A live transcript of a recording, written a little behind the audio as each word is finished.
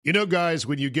You know, guys,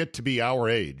 when you get to be our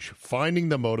age, finding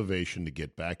the motivation to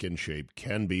get back in shape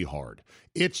can be hard.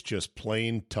 It's just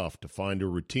plain tough to find a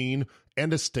routine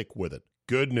and to stick with it.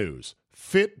 Good news.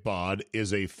 Fitbod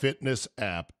is a fitness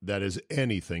app that is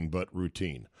anything but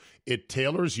routine. It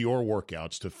tailors your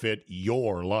workouts to fit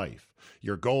your life,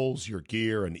 your goals, your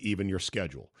gear, and even your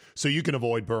schedule, so you can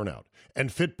avoid burnout. And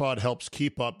Fitbod helps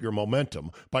keep up your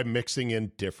momentum by mixing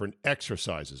in different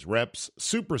exercises, reps,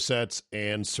 supersets,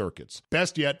 and circuits.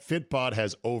 Best yet, Fitbod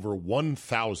has over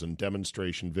 1,000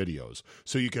 demonstration videos,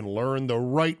 so you can learn the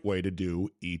right way to do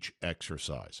each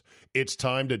exercise. It's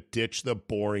time to ditch the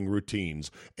boring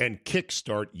routines and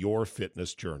kickstart your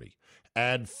fitness journey.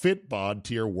 Add Fitbod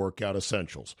to your workout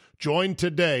essentials. Join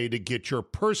today to get your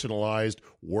personalized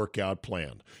workout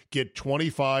plan. Get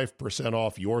 25%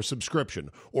 off your subscription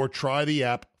or try the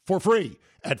app for free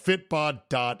at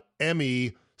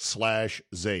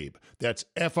fitbod.me/Zabe. That's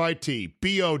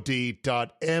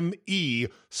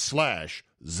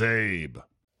fitbod.me/Zabe.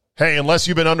 Hey, unless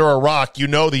you've been under a rock, you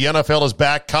know the NFL is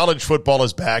back, college football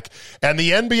is back, and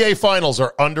the NBA Finals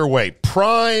are underway.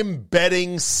 Prime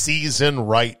betting season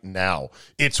right now.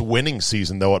 It's winning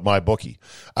season, though, at MyBookie.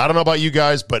 I don't know about you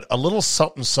guys, but a little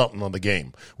something on the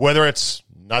game. Whether it's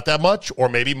not that much or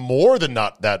maybe more than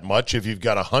not that much if you've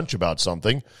got a hunch about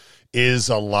something, is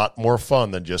a lot more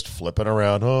fun than just flipping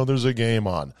around, oh, there's a game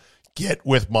on. Get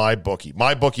with MyBookie.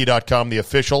 MyBookie.com, the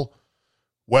official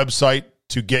website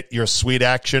to get your sweet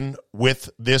action with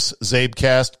this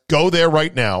Zabecast. Go there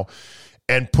right now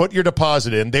and put your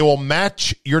deposit in. They will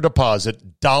match your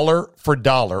deposit dollar for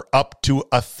dollar up to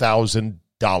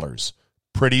 $1,000.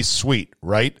 Pretty sweet,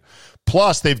 right?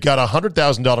 Plus, they've got a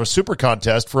 $100,000 super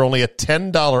contest for only a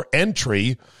 $10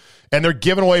 entry, and they're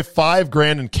giving away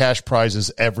 $5,000 in cash prizes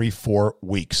every 4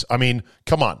 weeks. I mean,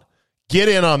 come on. Get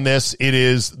in on this. It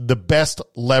is the best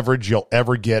leverage you'll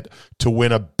ever get to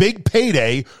win a big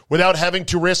payday without having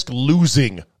to risk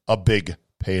losing a big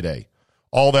payday.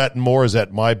 All that and more is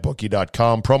at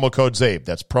mybookie.com. Promo code ZABE.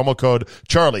 That's promo code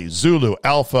Charlie, Zulu,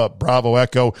 Alpha, Bravo,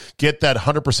 Echo. Get that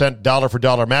 100% dollar for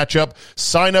dollar matchup.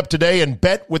 Sign up today and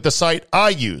bet with the site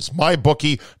I use,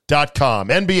 mybookie.com.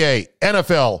 NBA,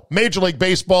 NFL, Major League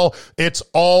Baseball. It's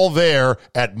all there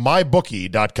at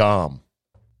mybookie.com.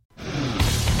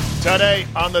 Today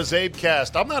on the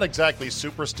Zabecast, I'm not exactly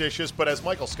superstitious, but as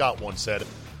Michael Scott once said,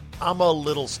 I'm a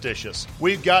little stitious.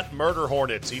 We've got murder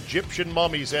hornets, Egyptian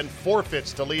mummies, and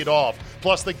forfeits to lead off,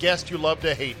 plus the guest you love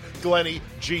to hate, Glennie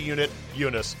G-Unit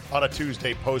Eunice, on a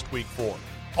Tuesday post-week 4.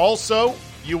 Also,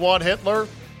 you want Hitler?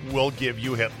 We'll give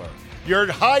you Hitler.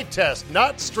 Your high test,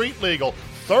 not street legal,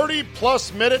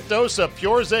 30-plus minute dose of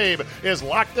pure Zabe is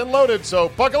locked and loaded, so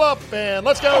buckle up and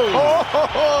let's go.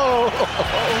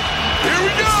 Here we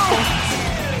go.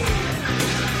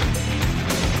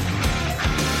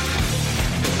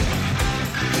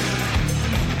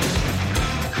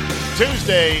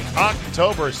 Tuesday,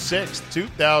 October 6th,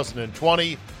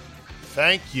 2020.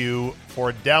 Thank you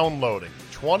for downloading.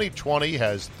 2020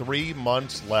 has 3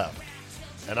 months left,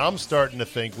 and I'm starting to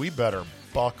think we better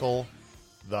buckle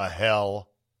the hell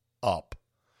up.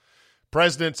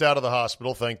 President's out of the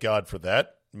hospital. Thank God for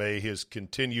that. May his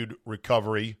continued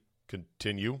recovery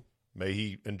continue. May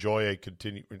he enjoy a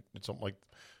continue something like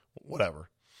whatever.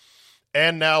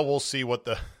 And now we'll see what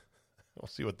the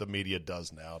media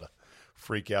does now to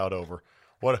freak out over.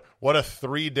 What a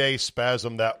 3-day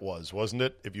spasm that was, wasn't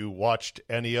it? If you watched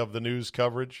any of the news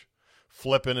coverage,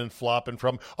 flipping and flopping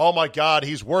from, oh my God,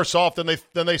 he's worse off than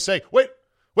they say. Wait,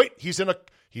 he's in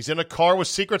a car with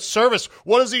Secret Service.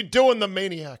 What is he doing, the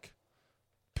maniac?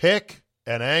 Pick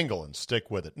an angle and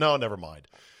stick with it. No, never mind.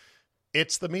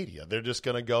 It's the media. They're just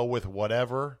going to go with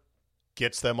whatever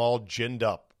gets them all ginned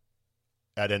up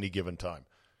at any given time.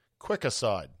 Quick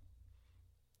aside.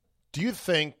 Do you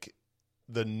think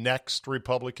the next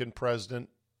Republican president,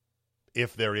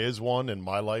 if there is one in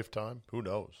my lifetime, who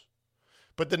knows?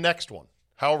 But the next one,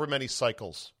 however many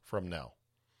cycles from now,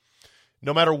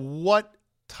 no matter what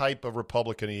type of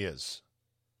Republican he is,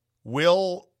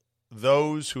 will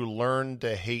those who learn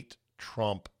to hate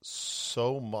Trump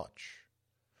so much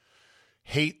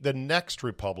hate the next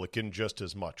Republican just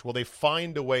as much? Will they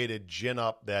find a way to gin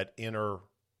up that inner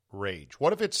rage?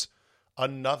 What if it's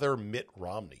another Mitt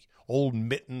Romney, old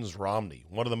Mittens Romney,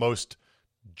 one of the most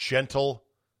gentle,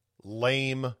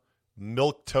 lame,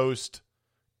 milquetoast,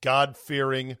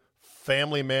 God-fearing,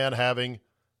 family man having.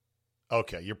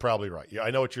 Okay, you're probably right. Yeah,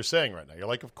 I know what you're saying right now. You're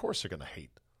like, of course they're going to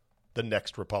hate the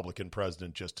next Republican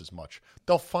president just as much.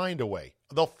 They'll find a way.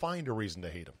 They'll find a reason to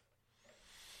hate him.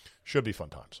 Should be fun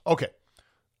times. Okay,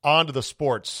 on to the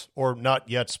sports, or not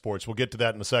yet sports. We'll get to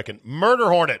that in a second. Murder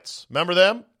Hornets. Remember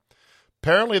them?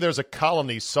 Apparently, there's a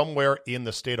colony somewhere in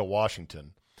the state of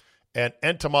Washington, and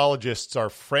entomologists are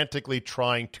frantically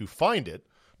trying to find it,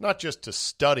 not just to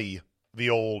study the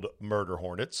old murder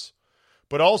hornets,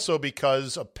 but also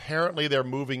because apparently they're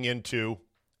moving into,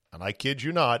 and I kid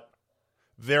you not,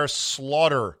 their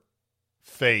slaughter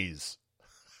phase.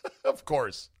 Of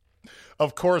course.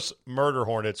 Of course, murder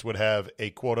hornets would have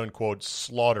a quote-unquote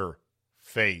slaughter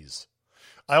phase.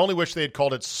 I only wish they had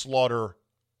called it slaughter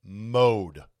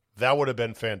mode. That would have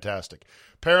been fantastic.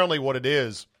 Apparently what it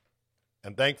is,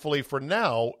 and thankfully for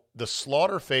now, the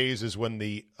slaughter phase is when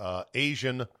the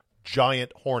Asian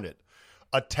giant hornet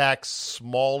attacks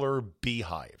smaller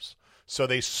beehives. So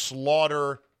they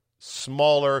slaughter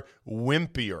smaller,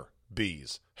 wimpier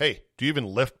bees. Hey, do you even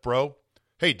lift, bro?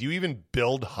 Hey, do you even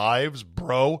build hives,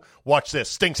 bro? Watch this.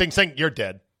 Sting, sting, sting. You're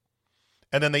dead.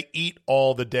 And then they eat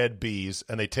all the dead bees,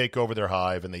 and they take over their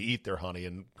hive, and they eat their honey,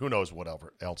 and who knows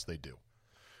whatever else they do.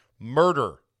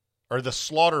 Murder, or the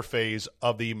slaughter phase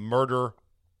of the murder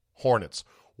hornets.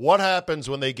 What happens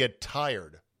when they get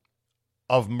tired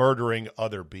of murdering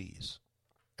other bees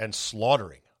and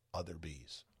slaughtering other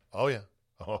bees? Oh, yeah.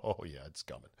 Oh, yeah, it's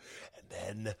coming. And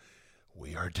then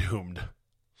we are doomed.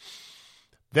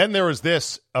 Then there was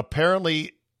this,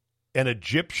 apparently an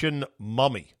Egyptian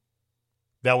mummy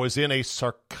that was in a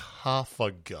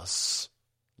sarcophagus,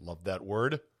 love that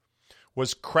word,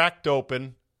 was cracked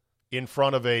open in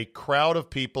front of a crowd of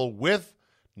people with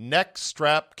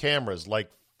neck-strap cameras like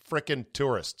frickin'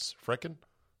 tourists. Frickin'?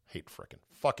 Hate frickin'.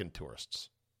 Fucking tourists.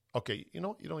 Okay, you know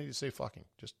what? You don't need to say fucking.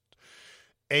 Just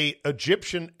an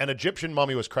Egyptian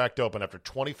mummy was cracked open after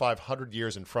 2,500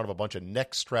 years in front of a bunch of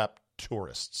neck-strap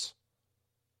tourists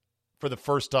for the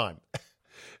first time.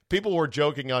 People were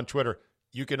joking on Twitter.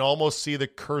 You can almost see the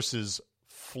curses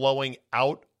flowing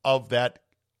out of that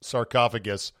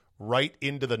sarcophagus right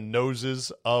into the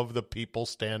noses of the people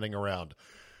standing around.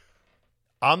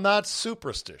 I'm not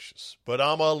superstitious, but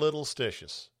I'm a little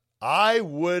stitious. I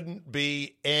wouldn't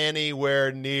be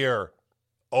anywhere near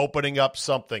opening up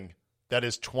something that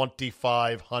is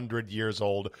 2,500 years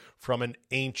old from an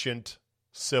ancient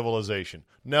civilization.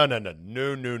 No.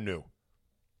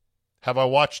 Have I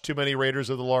watched too many Raiders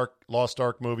of the Lost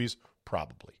Ark movies?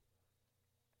 Probably.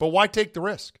 But why take the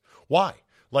risk? Why?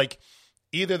 Like,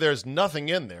 either there's nothing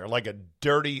in there, like a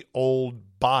dirty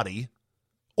old body,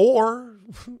 or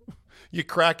you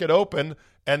crack it open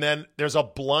and then there's a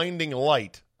blinding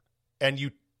light and you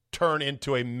turn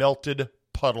into a melted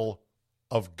puddle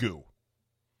of goo.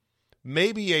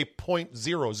 Maybe a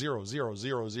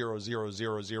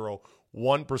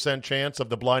 0.000000001% chance of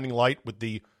the blinding light with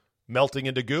the melting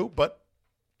into goo, but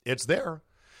it's there.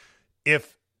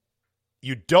 If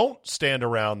you don't stand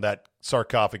around that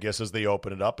sarcophagus as they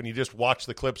open it up and you just watch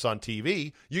the clips on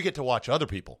TV, you get to watch other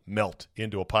people melt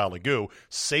into a pile of goo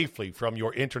safely from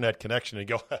your internet connection and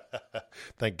go,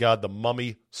 thank God the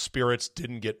mummy spirits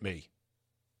didn't get me.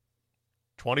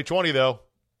 2020, though,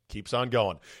 keeps on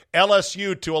going.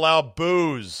 LSU to allow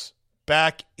booze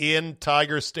back in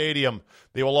Tiger Stadium.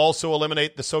 They will also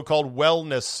eliminate the so-called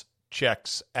wellness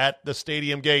checks at the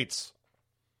stadium gates.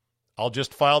 I'll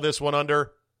just file this one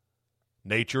under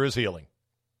nature is healing.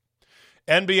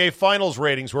 NBA Finals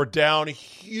ratings were down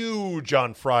huge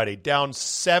on Friday, down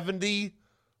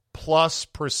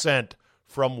 70+%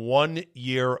 from 1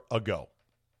 year ago.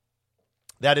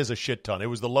 That is a shit ton. It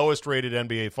was the lowest rated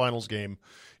NBA Finals game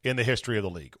in the history of the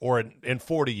league, or in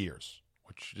 40 years,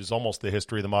 which is almost the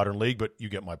history of the modern league, but you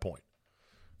get my point.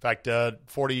 In fact,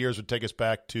 40 years would take us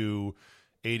back to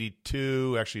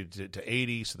 82, actually to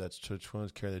 80, so that's 20,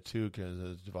 carry the 2,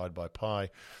 divide by pi.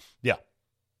 Yeah.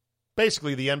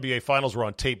 Basically, the NBA Finals were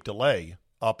on tape delay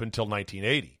up until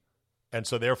 1980, and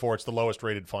so therefore it's the lowest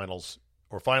rated finals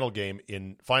game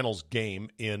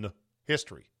in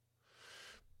history.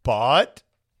 But,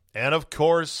 and of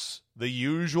course, the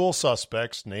usual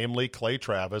suspects, namely Clay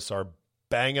Travis, are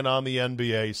banging on the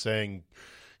NBA saying,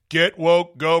 get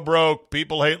woke, go broke,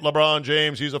 people hate LeBron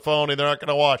James, he's a phony, they're not going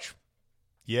to watch.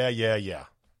 Yeah.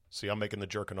 See, I'm making the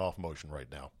jerking off motion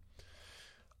right now.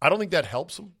 I don't think that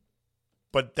helps them,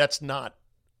 but that's not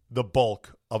the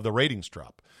bulk of the ratings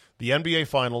drop. The NBA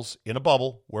Finals in a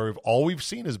bubble, where all we've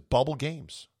seen is bubble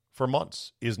games for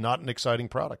months, is not an exciting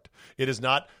product. It is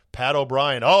not Pat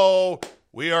O'Brien. Oh,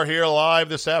 we are here live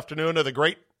this afternoon at the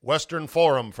Great Western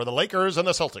Forum for the Lakers and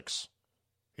the Celtics.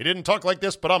 He didn't talk like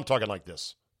this, but I'm talking like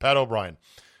this. Pat O'Brien.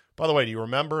 By the way, do you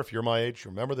remember, if you're my age,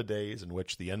 you remember the days in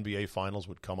which the NBA Finals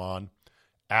would come on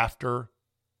after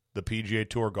the PGA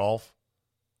Tour golf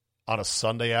on a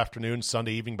Sunday afternoon,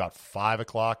 Sunday evening, about 5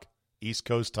 o'clock East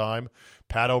Coast time?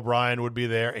 Pat O'Brien would be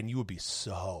there, and you would be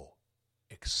so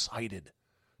excited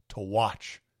to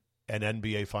watch an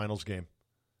NBA Finals game.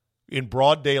 In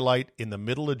broad daylight, in the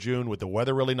middle of June, with the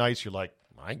weather really nice, you're like,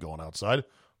 I ain't going outside.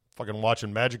 Fucking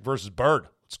watching Magic versus Bird.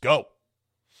 Let's go.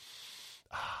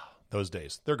 Those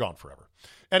days, they're gone forever.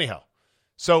 Anyhow,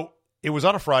 so it was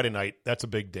on a Friday night. That's a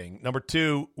big ding. Number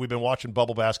 2, we've been watching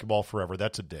bubble basketball forever.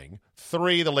 That's a ding.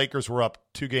 3, the Lakers were up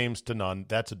 2-0.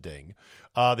 That's a ding.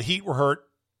 The Heat were hurt.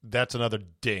 That's another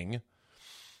ding.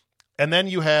 And then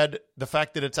you had the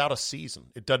fact that it's out of season.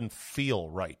 It doesn't feel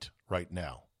right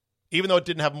now. Even though it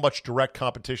didn't have much direct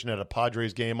competition at a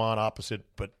Padres game on opposite,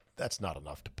 but that's not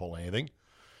enough to pull anything.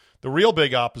 The real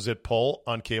big opposite pull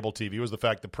on cable TV was the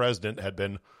fact the president had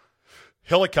been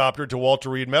helicoptered to Walter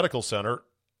Reed Medical Center,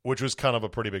 which was kind of a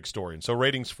pretty big story. And so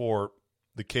ratings for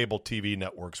the cable TV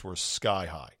networks were sky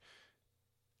high.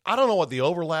 I don't know what the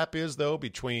overlap is, though,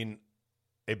 between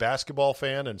a basketball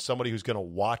fan and somebody who's going to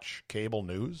watch cable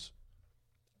news.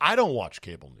 I don't watch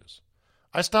cable news.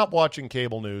 I stopped watching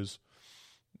cable news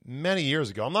many years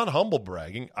ago. I'm not humble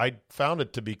bragging. I found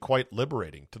it to be quite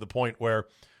liberating, to the point where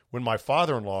when my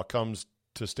father-in-law comes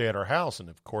to stay at our house, and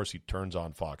of course he turns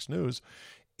on Fox News,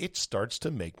 it starts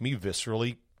to make me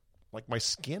viscerally, like my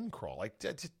skin crawl. I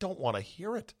just don't want to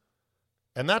hear it.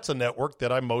 And that's a network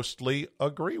that I mostly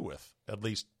agree with, at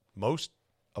least most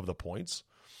of the points.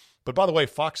 But by the way,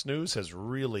 Fox News has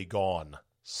really gone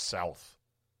south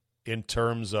in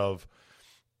terms of,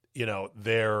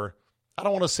 their, I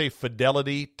don't want to say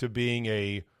fidelity to being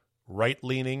a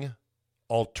right-leaning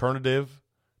alternative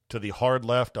to the hard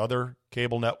left other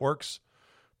cable networks.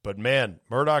 But man,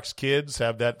 Murdoch's kids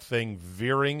have that thing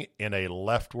veering in a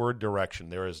leftward direction.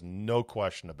 There is no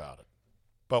question about it.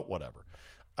 But whatever.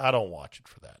 I don't watch it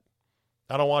for that.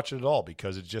 I don't watch it at all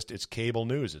because it's cable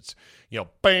news. It's,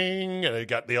 bang, and they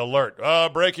got the alert.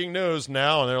 Breaking news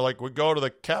now. And they're like, we go to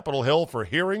the Capitol Hill for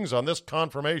hearings on this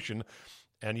confirmation.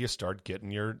 And you start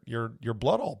getting your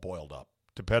blood all boiled up,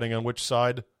 depending on which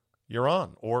side you're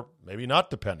on. Or maybe not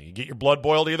depending. You get your blood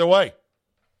boiled either way.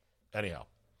 Anyhow.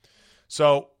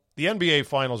 So the NBA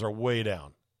Finals are way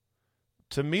down.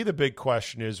 To me, the big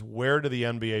question is, where do the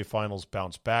NBA Finals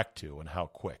bounce back to and how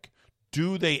quick?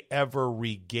 Do they ever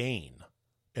regain,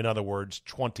 in other words,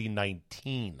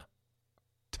 2019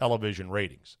 television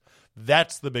ratings?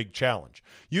 That's the big challenge.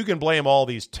 You can blame all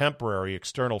these temporary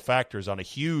external factors on a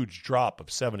huge drop of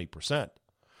 70%,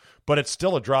 but it's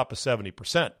still a drop of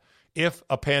 70%. If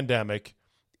a pandemic,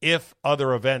 if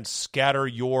other events scatter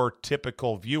your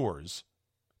typical viewers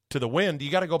to the wind, you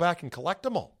got to go back and collect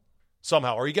them all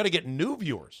somehow, or you got to get new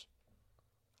viewers.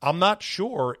 I'm not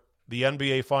sure the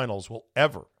NBA Finals will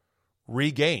ever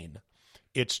regain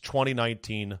its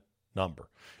 2019 number.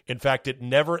 In fact, the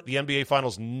NBA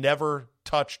Finals never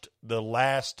touched the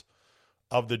last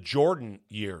of the Jordan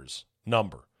years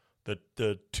number.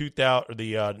 The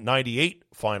 98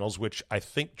 Finals, which I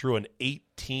think drew an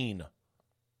 18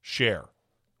 share,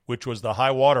 which was the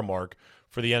high watermark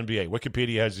for the NBA.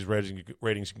 Wikipedia has these ratings.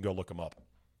 You can go look them up.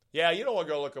 Yeah, you don't want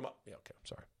to go look them up. Yeah, okay, I'm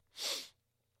sorry.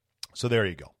 So there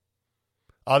you go.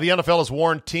 The NFL has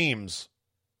warned teams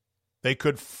they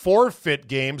could forfeit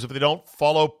games if they don't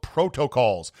follow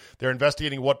protocols. They're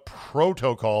investigating what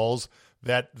protocols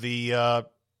that the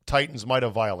Titans might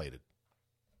have violated.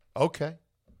 Okay.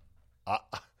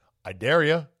 I dare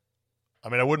you. I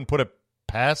mean, I wouldn't put it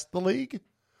past the league.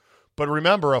 But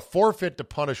remember, a forfeit to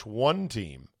punish one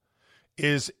team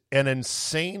is an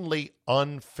insanely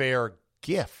unfair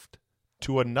gift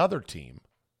to another team.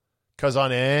 Because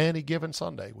on any given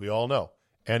Sunday, we all know,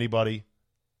 anybody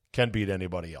can beat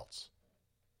anybody else.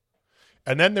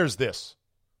 And then there's this.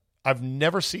 I've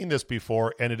never seen this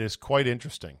before, and it is quite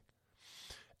interesting.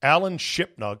 Alan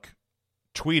Shipnuck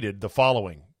tweeted the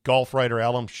following. Golf writer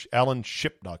Alan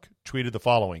Shipnuck tweeted the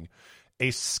following. A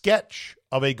sketch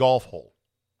of a golf hole.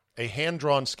 A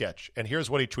hand-drawn sketch. And here's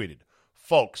what he tweeted.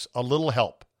 Folks, a little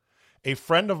help. A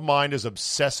friend of mine is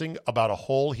obsessing about a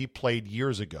hole he played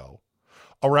years ago.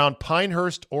 Around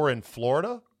Pinehurst or in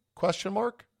Florida? ?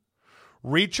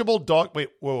 Reachable dog... Wait,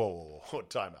 whoa,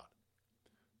 time out.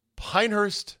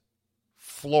 Pinehurst,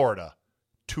 Florida.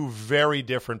 Two very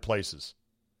different places.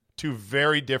 Two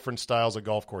very different styles of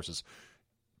golf courses.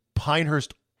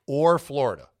 Pinehurst or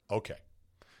Florida. Okay,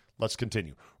 let's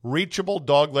continue. Reachable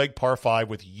dogleg par 5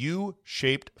 with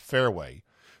U-shaped fairway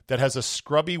that has a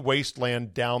scrubby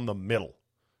wasteland down the middle.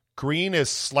 Green is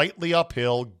slightly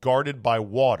uphill, guarded by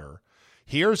water.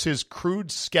 Here's his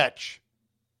crude sketch.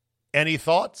 Any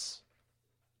thoughts?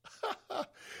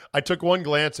 I took one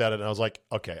glance at it and I was like,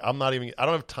 okay, I don't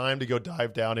have time to go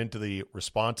dive down into the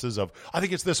responses of, I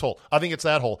think it's this hole, I think it's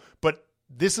that hole. But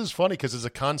this is funny because it's a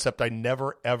concept I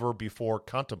never, ever before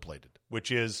contemplated,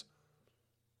 which is,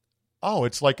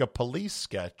 it's like a police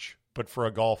sketch but for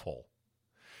a golf hole.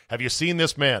 Have you seen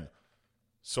this man?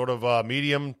 Sort of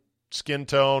medium skin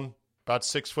tone, about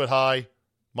 6 foot high,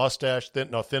 mustache,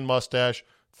 thin mustache,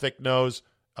 thick nose,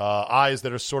 eyes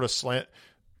that are sort of slant.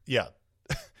 Yeah,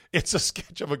 it's a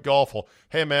sketch of a golf hole.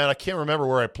 Hey, man, I can't remember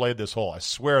where I played this hole. I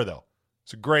swear, though.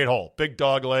 It's a great hole. Big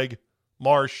dog leg,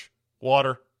 marsh,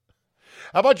 water.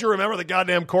 How about you remember the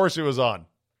goddamn course it was on?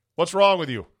 What's wrong with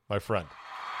you, my friend?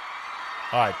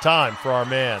 All right, time for our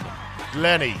man,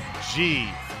 Glenny G.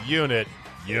 Unit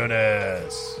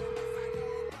Eunice.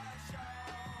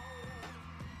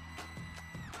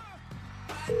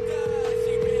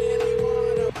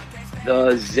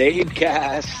 The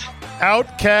Zabecast.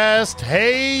 Outcast,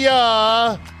 hey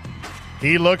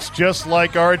he looks just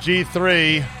like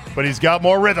RG3, but he's got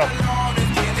more rhythm.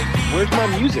 Where's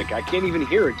my music? I can't even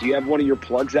hear it. Do you have one of your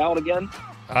plugs out again?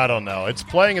 I don't know. It's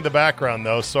playing in the background,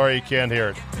 though. Sorry you can't hear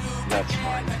it. That's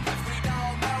fine.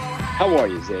 How are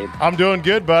you, Zabe? I'm doing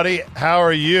good, buddy. How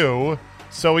are you?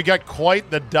 So we got quite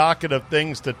the docket of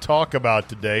things to talk about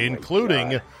today,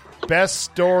 including best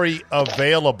story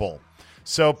available.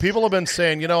 So people have been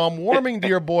saying, I'm warming to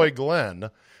your boy Glenn.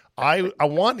 I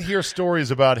want to hear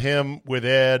stories about him with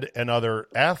Ed and other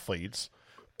athletes,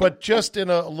 but just in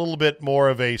a little bit more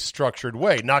of a structured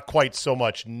way, not quite so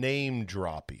much name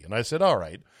droppy. And I said, all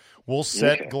right, we'll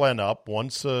set Glenn up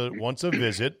once a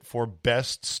visit for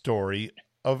best story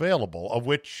available, of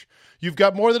which you've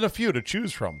got more than a few to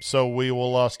choose from. So we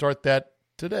will start that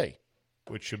today,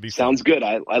 which should be Sounds fun. good.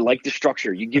 I like the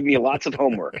structure. You give me lots of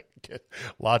homework.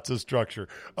 Lots of structure.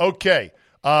 Okay,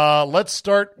 let's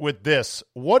start with this.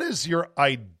 What is your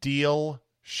ideal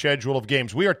schedule of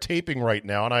games? We are taping right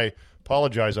now, and I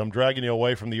apologize. I'm dragging you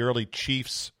away from the early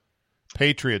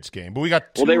Chiefs-Patriots game. But we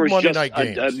got two Monday night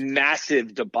games. A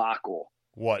massive debacle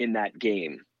What? in that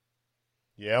game.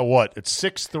 Yeah, what? It's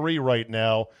 6-3 right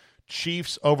now.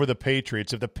 Chiefs over the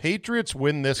Patriots. If the Patriots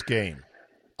win this game,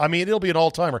 I mean, it'll be an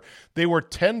all-timer. They were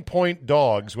 10-point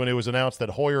dogs when it was announced that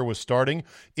Hoyer was starting.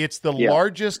 It's the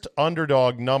largest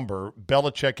underdog number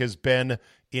Belichick has been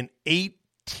in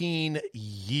 18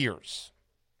 years.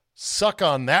 Suck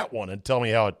on that one and tell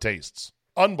me how it tastes.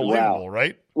 Unbelievable,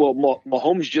 right? Well,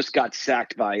 Mahomes just got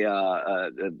sacked by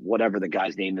whatever the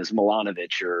guy's name is,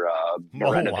 Milanovic or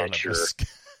Marinovich or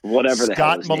whatever the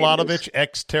hell his name is. Scott Milanovic,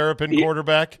 ex-Terrapin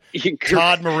quarterback.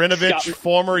 Todd Marinovich,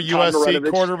 former USC Marinovich.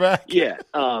 Quarterback. Yeah.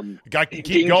 Guy can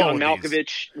keep going. John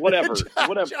Malkovich, whatever.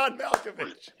 John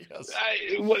Malkovich, yes.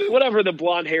 Whatever the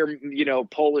blonde hair,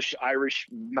 Polish, Irish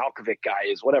Malkovich guy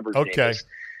is, whatever his name is.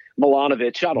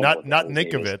 Milanovic, I don't know. Not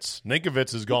Ninkovitz.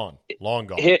 Ninkovitz is gone. Long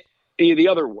gone. The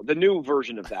other one, the new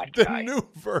version of that guy. The new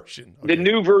version. Okay. The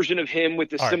new version of him with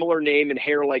the similar name and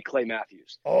hair like Clay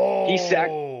Matthews.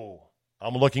 Oh.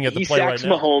 I'm looking at the play right now. He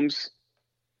sacks Mahomes.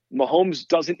 Mahomes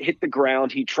doesn't hit the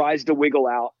ground. He tries to wiggle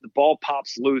out. The ball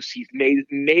pops loose. He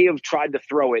may have tried to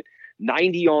throw it.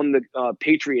 90 on the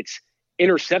Patriots,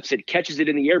 intercepts it, catches it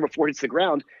in the air before it hits the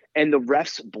ground, and the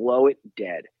refs blow it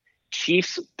dead.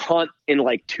 Chiefs punt in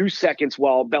like 2 seconds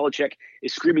while Belichick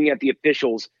is screaming at the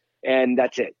officials, and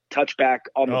that's it. Touchback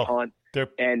on the punt,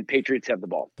 and Patriots have the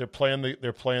ball. They're playing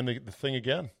the thing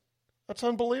again. That's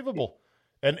unbelievable.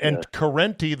 And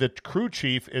Correnti, the crew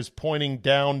chief, is pointing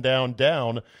down,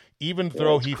 even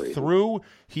though he threw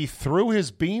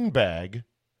his beanbag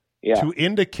to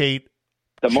indicate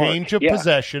the change of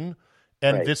possession,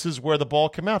 and this is where the ball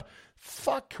came out.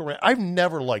 Fuck Correnti. I've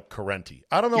never liked Correnti.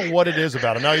 I don't know what it is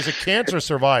about him. Now, he's a cancer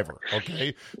survivor,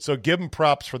 okay? So give him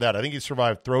props for that. I think he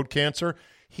survived throat cancer.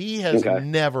 He has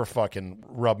never fucking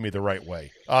rubbed me the right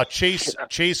way. Chase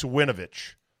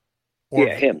Winovich.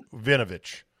 Him.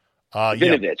 Vinovich.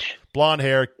 Vinovich. Blonde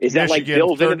hair. Is that Michigan,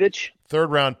 like Bill Vinovich? Third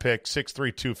round pick,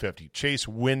 6'3", 250. Chase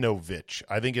Winovich.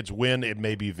 I think it's Win. It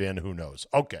may be Vin. Who knows?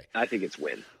 Okay. I think it's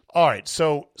Win. All right.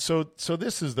 So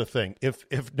this is the thing. If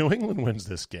New England wins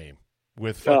this game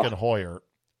with fucking Hoyer,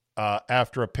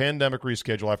 after a pandemic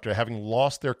reschedule, after having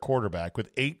lost their quarterback, with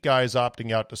 8 guys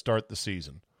opting out to start the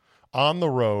season, on the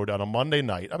road on a Monday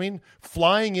night, I mean,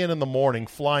 flying in the morning,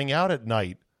 flying out at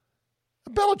night,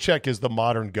 Belichick is the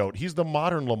modern GOAT. He's the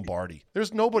modern Lombardi.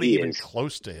 There's nobody even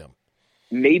close to him.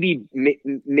 Maybe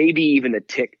even a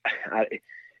tick.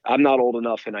 I'm not old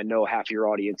enough, and I know half your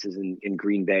audience is in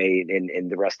Green Bay and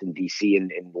the rest in D.C.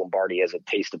 and Lombardi has a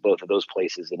taste of both of those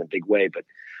places in a big way. But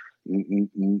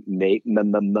maybe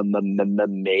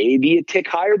a tick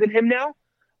higher than him now.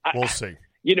 We'll see.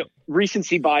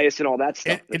 Recency bias and all that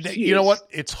stuff. You know what?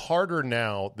 It's harder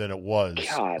now than it was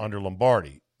under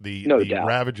Lombardi. The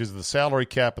ravages of the salary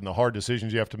cap and the hard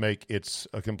decisions you have to make, it's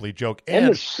a complete joke. And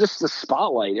it's just the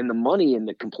spotlight and the money and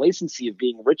the complacency of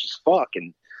being rich as fuck.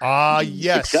 And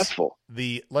Yes. successful.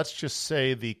 Let's just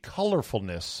say the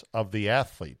colorfulness of the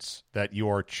athletes that you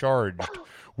are charged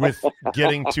with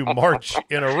getting to march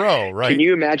in a row, right? Can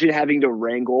you imagine having to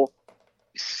wrangle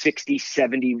 60,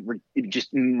 70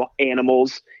 just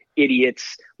animals,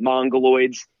 idiots,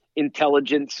 mongoloids,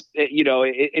 intelligence,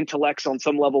 intellects on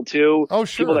some level too. Oh,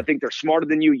 sure. People that think they're smarter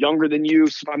than you, younger than you.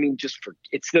 I mean,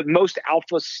 it's the most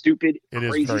alpha, stupid,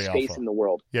 crazy space alpha in the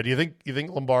world. Yeah. Do you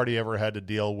think Lombardi ever had to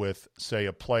deal with, say,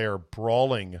 a player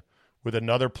brawling with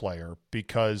another player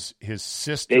because his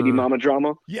sister, baby mama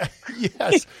drama? Yeah.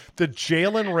 Yes. The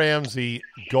Jalen Ramsey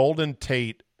Golden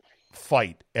Tate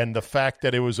fight, and the fact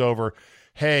that it was over,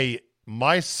 hey,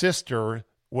 my sister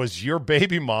was your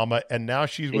baby mama, and now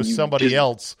she's with somebody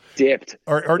else. Dipped.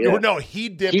 Or no, he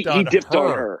dipped on her. He dipped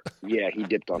on her. Yeah, he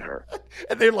dipped on her.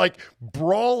 And they're like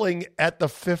brawling at the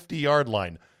 50-yard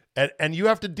line. And you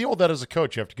have to deal with that as a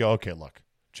coach. You have to go, okay, look,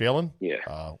 Jalen,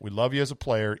 we love you as a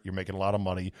player. You're making a lot of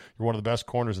money. You're one of the best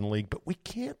corners in the league, but we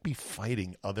can't be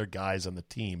fighting other guys on the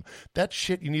team. That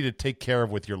shit you need to take care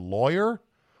of with your lawyer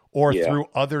or through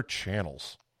other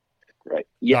channels. Right.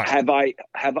 Yeah. Have I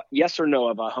yes or no?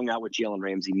 Have I hung out with Jalen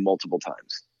Ramsey multiple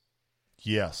times?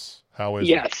 Yes. How is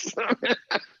yes.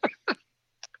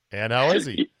 And how is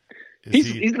he?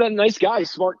 He's a nice guy,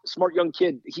 smart young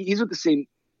kid. He's with the same.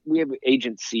 We have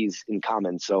agencies in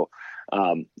common, so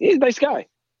he's a nice guy.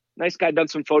 Nice guy. Done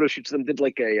some photo shoots. Did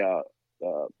like a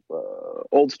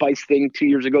Old Spice thing 2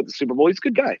 years ago at the Super Bowl. He's a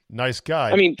good guy. Nice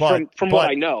guy. I mean, from what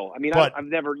I know. I mean, I've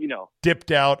never dipped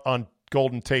out on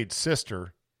Golden Tate's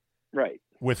sister. Right.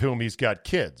 With whom he's got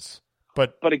kids.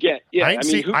 But again, I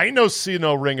see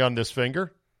no ring on this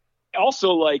finger. Also,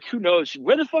 like, who knows?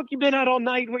 Where the fuck you been out all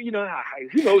night?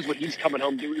 Who knows what he's coming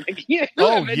home doing? Like, right.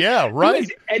 Who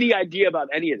has any idea about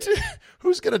any of this?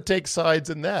 Who's going to take sides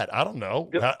in that? I don't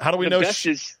know. How do we know?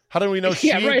 How do we know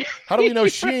she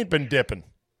ain't been dipping?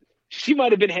 She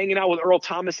might have been hanging out with Earl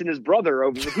Thomas and his brother.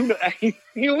 Who knows?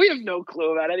 We have no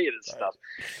clue about any of this stuff.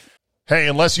 Hey,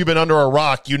 unless you've been under a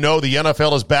rock, you know the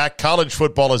NFL is back, college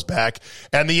football is back,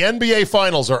 and the NBA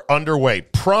Finals are underway.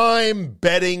 Prime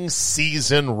betting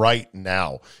season right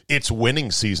now. It's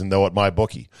winning season, though, at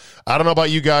MyBookie. I don't know about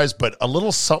you guys, but a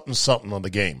little something on the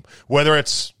game. Whether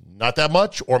it's not that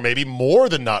much or maybe more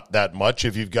than not that much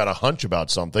if you've got a hunch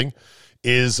about something,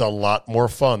 is a lot more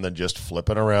fun than just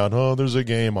flipping around, oh, there's a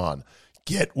game on.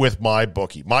 Get with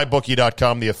MyBookie.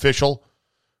 MyBookie.com, the official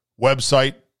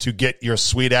website to get your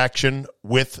sweet action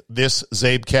with this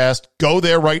Zabecast. Go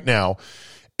there right now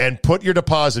and put your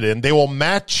deposit in. They will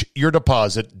match your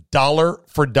deposit dollar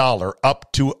for dollar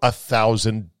up to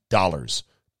 $1,000.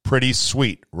 Pretty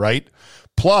sweet, right?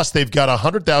 Plus, they've got a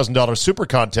 $100,000 super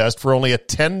contest for only a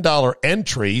 $10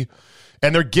 entry,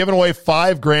 and they're giving away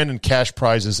 $5,000 in cash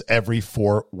prizes every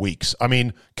 4 weeks. I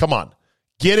mean, come on.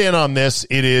 Get in on this.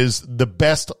 It is the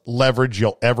best leverage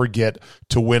you'll ever get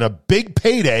to win a big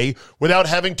payday without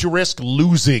having to risk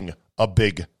losing a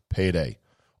big payday.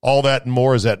 All that and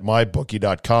more is at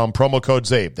mybookie.com. Promo code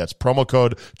ZABE. That's promo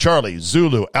code Charlie,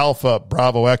 Zulu, Alpha,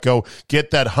 Bravo, Echo.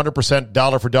 Get that 100%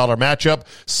 dollar for dollar matchup.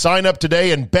 Sign up today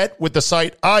and bet with the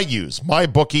site I use,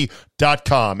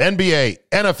 mybookie.com. NBA,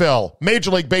 NFL,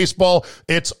 Major League Baseball.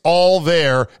 It's all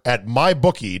there at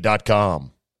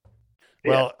mybookie.com.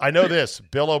 Well, I know this.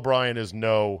 Bill O'Brien is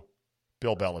no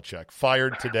Bill Belichick.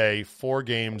 Fired today, 4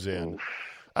 games in.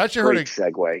 I actually heard a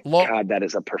segue. God, that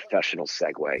is a professional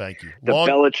segue. Thank you.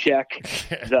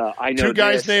 Belichick. I know 2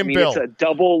 guys named Bill. It's a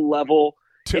double level.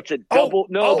 It's a double.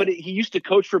 But he used to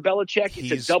coach for Belichick.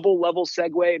 It's a double level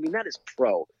segue. I mean, that is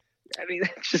pro. I mean,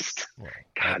 that's just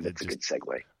that's a good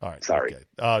segue. All right, sorry.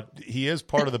 Okay. He is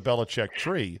part of the Belichick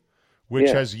tree, which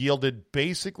has yielded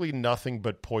basically nothing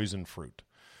but poison fruit.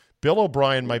 Bill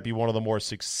O'Brien might be one of the more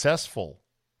successful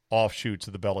offshoots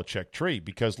of the Belichick tree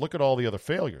because look at all the other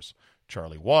failures.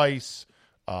 Charlie Weiss,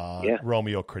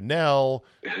 Romeo Crennel.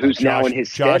 Who's now in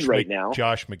his stead right now.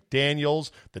 Josh McDaniels,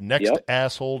 the next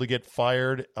asshole to get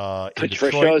fired in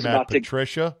Patricia Detroit, Matt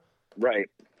Patricia.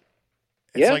 Right.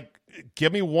 It's like,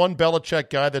 give me one Belichick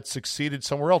guy that succeeded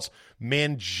somewhere else.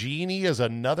 Mangini is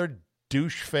another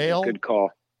douche fail. Good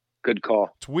call.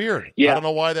 It's weird. Yeah. I don't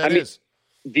know why that is.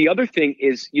 The other thing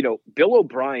is, Bill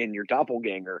O'Brien, your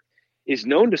doppelganger, is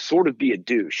known to sort of be a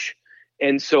douche.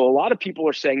 And so a lot of people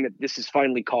are saying that this is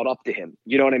finally caught up to him.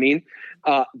 You know what I mean?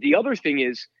 The other thing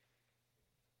is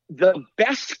the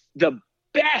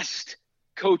best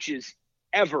coaches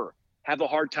ever have a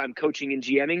hard time coaching and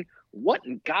GMing. What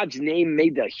in God's name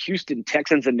made the Houston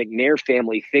Texans and McNair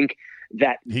family think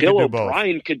that Bill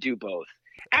O'Brien could do both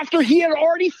after he had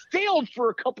already failed for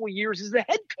a couple of years as the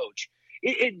head coach?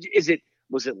 Is it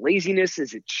Was it laziness?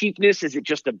 Is it cheapness? Is it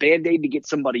just a Band-Aid to get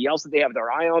somebody else that they have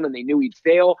their eye on and they knew he'd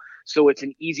fail? So it's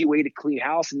an easy way to clean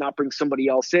house and not bring somebody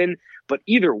else in. But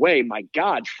either way, my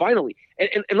God, finally.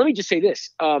 And let me just say this.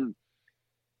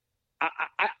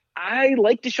 I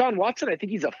like Deshaun Watson. I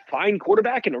think he's a fine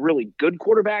quarterback and a really good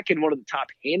quarterback and one of the top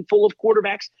handful of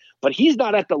quarterbacks. But he's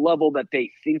not at the level that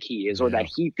they think he is or that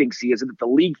he thinks he is and that the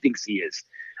league thinks he is.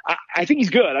 I think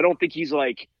he's good. I don't think he's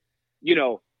like,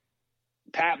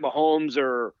 Pat Mahomes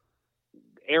or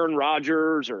Aaron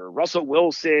Rodgers or Russell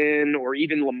Wilson or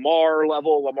even Lamar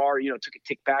level. Lamar, took a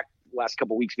tick back the last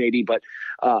couple of weeks maybe, but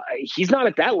he's not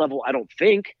at that level, I don't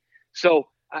think. So,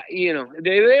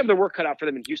 they have their work cut out for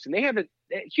them in Houston.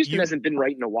 Houston hasn't been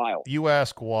right in a while. You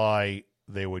ask why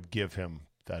they would give him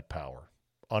that power,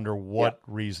 under what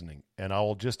reasoning? And I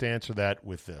will just answer that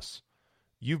with this.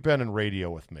 You've been in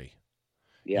radio with me.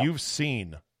 Yeah. You've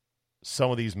seen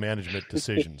some of these management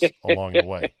decisions along the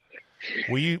way.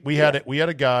 We had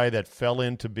a guy that fell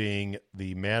into being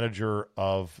the manager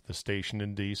of the station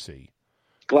in D.C.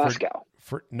 Glasgow.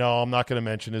 No, I'm not going to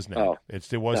mention his name. Oh.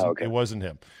 It wasn't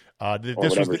him.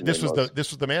 This was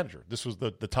the manager. This was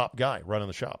the top guy running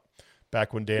the shop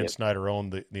back when Dan Snyder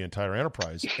owned the entire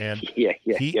enterprise. And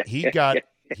he got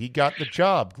the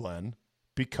job, Glenn,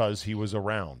 because he was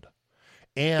around.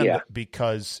 And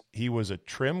because he was a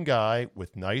trim guy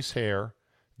with nice hair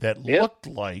that looked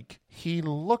like he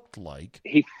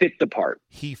fit the part.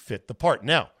 He fit the part.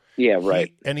 Now,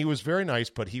 and he was very nice,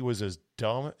 but he was as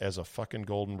dumb as a fucking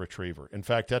golden retriever. In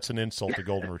fact, that's an insult to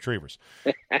golden retrievers.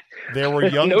 There were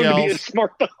young gals.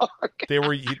 Smart dog.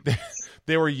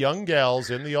 There were young gals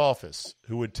in the office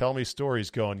who would tell me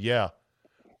stories going, "Yeah,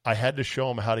 I had to show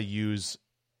them how to use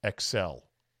Excel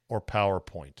or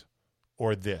PowerPoint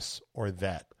or this or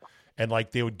that." And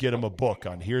like they would get him a book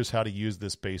on here's how to use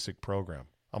this basic program.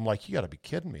 I'm like, you got to be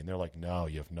kidding me. And they're like, no,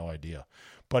 you have no idea.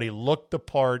 But he looked the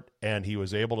part and he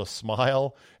was able to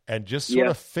smile and just sort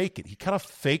of fake it. He kind of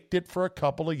faked it for a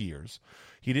couple of years.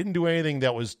 He didn't do anything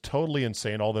that was totally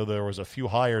insane, although there was a few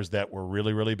hires that were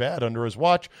really, really bad under his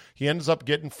watch. He ends up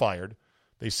getting fired.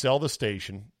 They sell the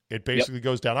station. It basically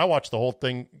goes down. I watched the whole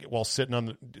thing while sitting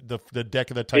on the deck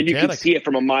of the Titanic. And you could see it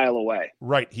from a mile away.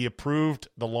 Right. He approved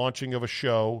the launching of a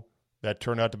show that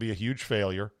turned out to be a huge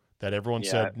failure that everyone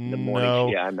said,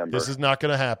 no, this is not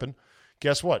going to happen.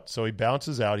 Guess what? So he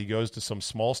bounces out. He goes to some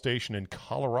small station in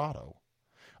Colorado.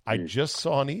 I just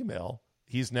saw an email.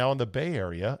 He's now in the Bay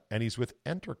Area, and he's with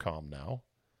Entercom now.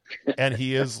 And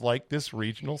he is like this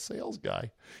regional sales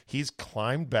guy. He's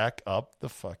climbed back up the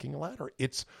fucking ladder.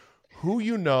 It's who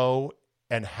you know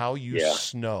and how you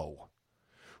snow.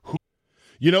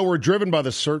 We're driven by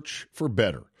the search for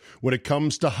better. When it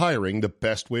comes to hiring, the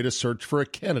best way to search for a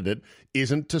candidate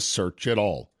isn't to search at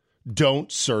all.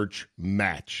 Don't search,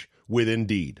 match with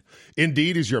Indeed.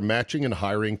 Indeed is your matching and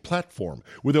hiring platform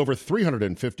with over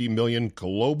 350 million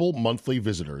global monthly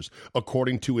visitors,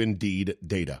 according to Indeed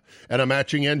data, and a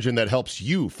matching engine that helps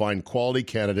you find quality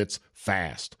candidates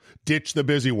fast. Ditch the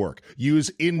busy work. Use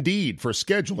Indeed for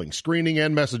scheduling, screening,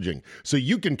 and messaging so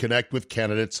you can connect with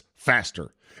candidates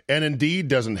faster. And Indeed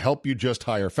doesn't help you just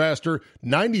hire faster.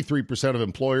 93% of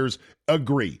employers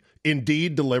agree.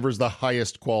 Indeed delivers the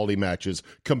highest quality matches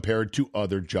compared to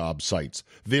other job sites.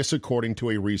 This according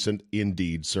to a recent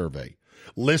Indeed survey.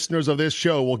 Listeners of this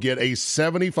show will get a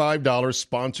 $75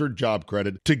 sponsored job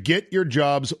credit to get your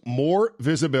jobs more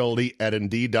visibility at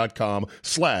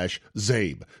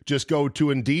Indeed.com/Zabe. Just go to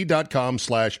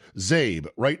Indeed.com/Zabe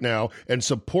right now and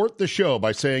support the show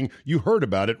by saying you heard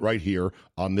about it right here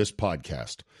on this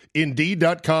podcast.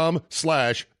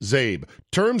 Indeed.com/Zabe.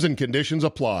 Terms and conditions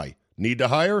apply. Need to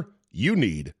hire? You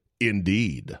need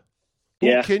Indeed.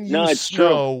 Who can you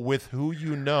snow with who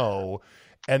you know?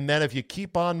 And then if you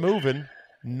keep on moving,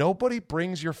 nobody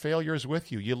brings your failures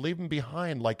with you. You leave them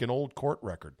behind like an old court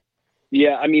record.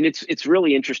 Yeah, I mean, it's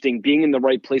really interesting. Being in the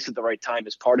right place at the right time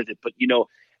is part of it. But,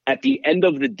 at the end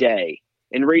of the day,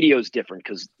 and radio is different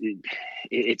because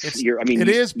it's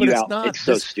not. It's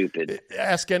so stupid.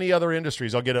 Ask any other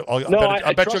industries. I bet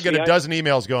you'll get a dozen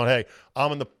emails going, hey,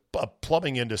 I'm in the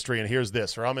plumbing industry and here's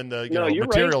this, or I'm in the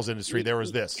materials industry. There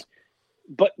was this.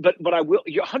 But I will.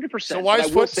 You're 100%. So why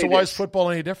is football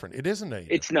any different? It isn't any.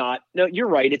 It's not. No, you're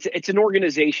right. It's an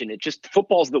organization. It just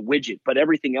football's the widget, but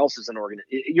everything else is an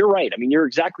You're right. I mean, you're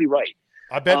exactly right.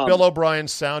 I bet Bill O'Brien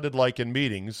sounded like in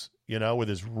meetings, with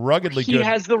his ruggedly good. He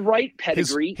has the right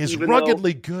pedigree. His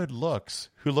ruggedly good looks.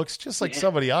 Who looks just like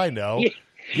somebody I know.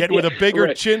 Yet with a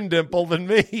bigger chin dimple than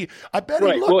me. I bet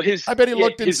he looked. I bet he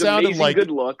looked and sounded like good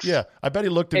looks. Yeah, I bet he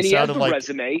looked and sounded like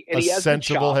resume, and a he has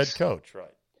sensible head coach. Right.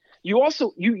 You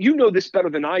also you know this better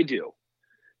than I do.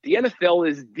 The NFL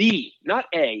is the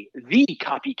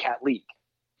copycat league.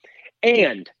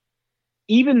 And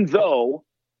even though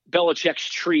Belichick's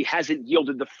tree hasn't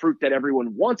yielded the fruit that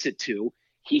everyone wants it to,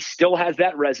 he still has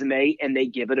that resume and they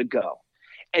give it a go.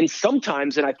 And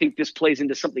sometimes, and I think this plays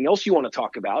into something else you want to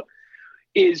talk about,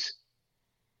 is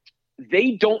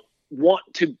they don't want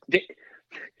to,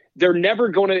 they're never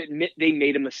going to admit they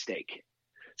made a mistake.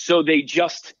 So they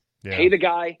just pay the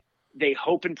guy. They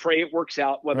hope and pray it works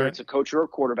out, whether it's a coach or a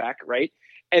quarterback, right?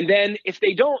 And then if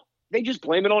they don't, they just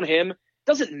blame it on him.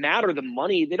 Doesn't matter the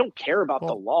money. They don't care about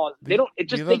the law. They don't. It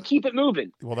just they keep it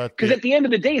moving. Well, because at the end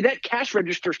of the day, that cash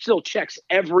register still checks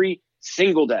every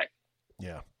single day.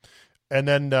 Yeah, and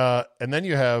then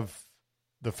you have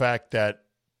the fact that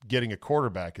getting a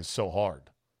quarterback is so hard,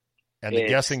 and the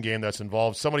guessing game that's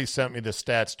involved. Somebody sent me the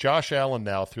stats. Josh Allen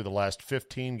now through the last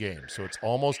 15 games, so it's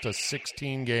almost a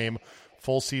 16-game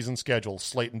full season schedule,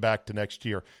 slating back to next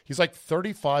year. He's like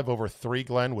 35 over 3,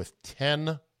 Glenn, with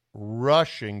 10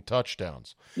 rushing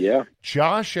touchdowns. Yeah.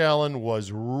 Josh Allen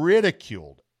was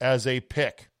ridiculed as a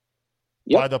pick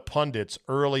by the pundits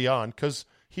early on because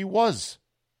he was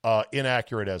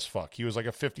inaccurate as fuck. He was like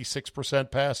a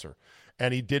 56% passer,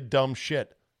 and he did dumb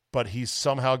shit, but he's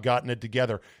somehow gotten it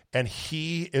together, and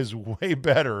he is way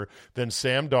better than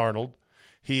Sam Darnold.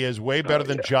 He is way better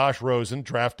than Josh Rosen,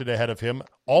 drafted ahead of him,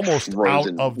 almost out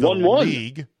of the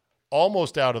league.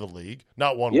 Almost out of the league.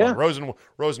 Not 1-1.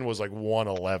 Rosen was like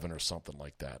 111 or something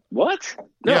like that. What?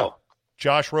 No. Yeah.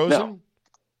 Josh Rosen? No.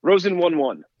 Rosen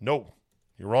 1-1. No.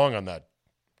 You're wrong on that,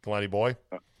 Glenny boy.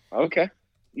 Okay.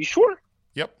 You sure?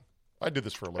 Yep. I do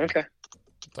this for a living.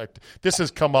 Okay. This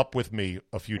has come up with me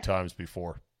a few times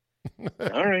before.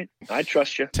 All right. I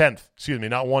trust you. 10th. Excuse me.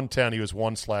 Not 110. He was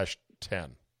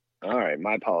 1/10. All right.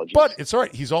 My apologies. But it's all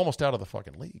right. He's almost out of the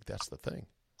fucking league. That's the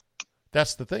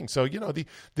thing. So, you know,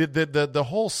 the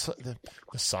whole the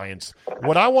science.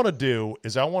 What I want to do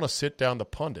is I want to sit down the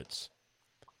pundits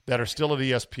that are still at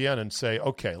ESPN and say,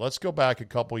 okay, let's go back a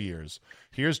couple years.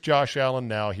 Here's Josh Allen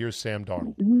now. Here's Sam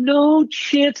Darnold. No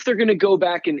chance they're going to go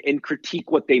back and critique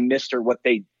what they missed or what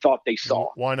they thought they saw.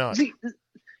 Why not?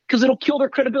 Because it'll kill their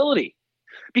credibility.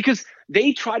 Because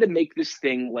they try to make this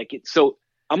thing like it. So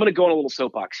I'm going to go on a little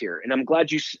soapbox here, and I'm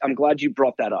glad you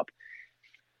brought that up.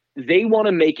 They want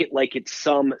to make it like it's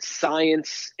some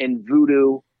science and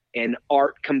voodoo and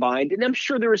art combined. And I'm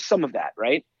sure there is some of that,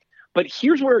 right? But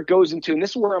here's where it goes into, and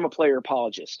this is where I'm a player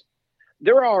apologist.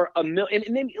 There are a million,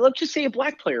 and then let's just say a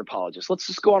black player apologist. Let's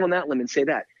just go out on that limb and say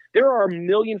that. There are a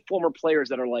million former players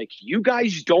that are like, you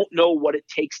guys don't know what it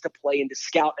takes to play and to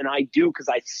scout, and I do because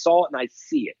I saw it and I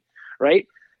see it, right?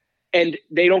 And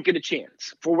they don't get a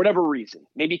chance for whatever reason.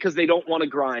 Maybe because they don't want to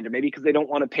grind, or maybe because they don't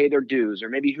want to pay their dues, or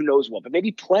maybe who knows what. But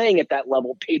maybe playing at that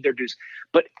level paid their dues.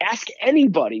 But ask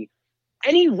anybody,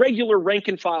 any regular rank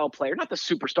and file player, not the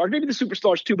superstars, maybe the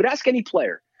superstars too, but ask any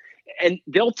player, and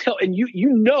they'll tell. And you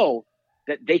know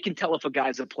that they can tell if a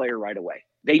guy's a player right away.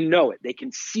 They know it. They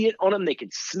can see it on them. They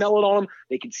can smell it on them.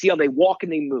 They can see how they walk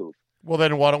and they move. Well,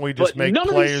 then why don't we just make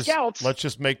players? Let's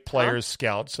just make players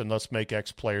scouts, and let's make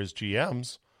ex-players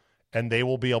GMs. And they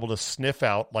will be able to sniff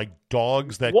out like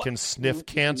dogs that can sniff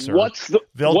cancer.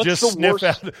 They'll just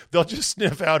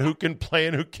sniff out who can play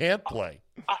and who can't play.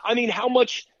 I mean, how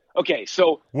much? Okay,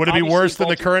 so would it be worse than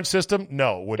the current system?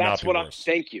 No, it would not be worse.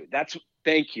 Thank you.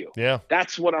 Thank you. Yeah,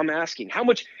 that's what I'm asking. How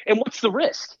much? And what's the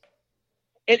risk?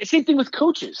 And same thing with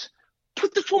coaches.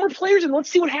 Put the former players in. Let's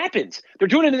see what happens. They're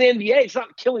doing it in the NBA. It's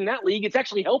not killing that league. It's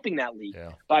actually helping that league.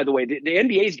 Yeah. By the way, the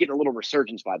NBA is getting a little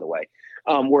resurgence. By the way,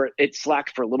 where it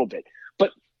slacked for a little bit.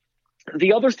 But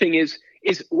the other thing is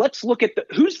let's look at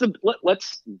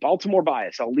let's Baltimore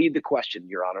bias. I'll lead the question,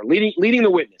 Your Honor. Leading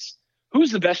the witness.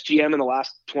 Who's the best GM in the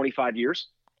last 25 years?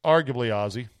 Arguably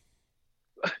Ozzie.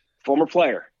 Former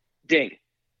player. Ding.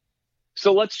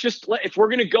 So let's just if we're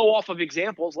going to go off of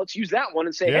examples, let's use that one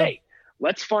and say, hey.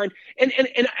 Let's find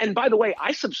and by the way,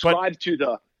 I subscribe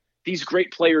to these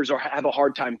great players have a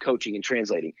hard time coaching and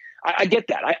translating. I get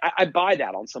that. I buy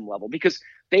that on some level because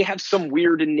they have some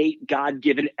weird innate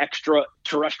God-given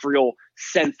extraterrestrial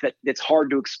sense that's hard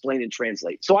to explain and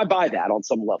translate. So I buy that on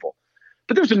some level.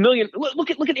 But there's a million. Look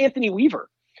at Anthony Weaver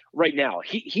right now.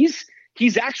 He's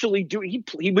actually doing.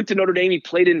 He went to Notre Dame. He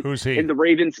played in the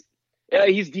Ravens.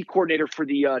 He's the coordinator for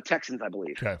the Texans, I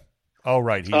believe. Okay. Oh,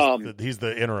 right. He's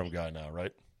the interim guy now,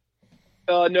 right?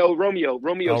 No, Romeo.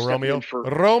 Romeo.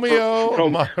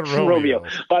 Romeo.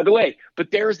 By the way,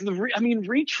 but there's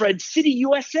retread City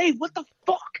USA. What the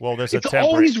fuck? Well, there's it's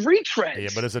all these retreads. Yeah,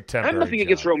 but it's a temporary. I have nothing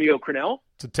against Romeo Crennel.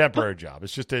 It's a temporary job.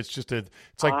 It's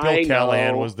like Bill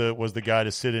Callahan was the guy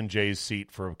to sit in Jay's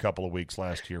seat for a couple of weeks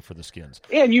last year for the Skins.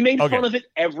 And you made fun of it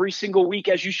every single week,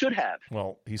 as you should have.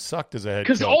 Well, he sucked as a head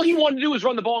coach. Because all he wanted to do was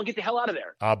run the ball and get the hell out of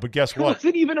there. But guess what? It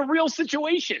wasn't even a real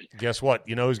situation. Guess what?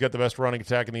 You know who's got the best running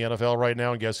attack in the NFL right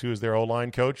now? And guess who's their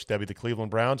O-line coach? That'd be the Cleveland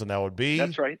Browns, and that would be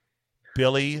That's right.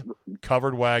 Billy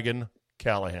Covered Wagon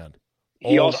Callahan.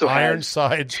 He Old also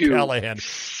Ironsides has Callahan.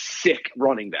 Sick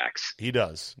running backs. He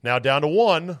does. Now down to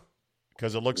one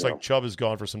because it looks like Chubb is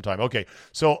gone for some time. Okay,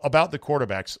 so about the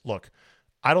quarterbacks, look,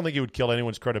 I don't think it would kill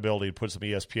anyone's credibility to put some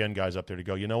ESPN guys up there to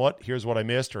go, you know what, here's what I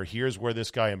missed, or here's where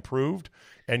this guy improved,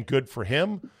 and good for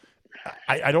him.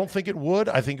 I don't think it would.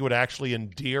 I think it would actually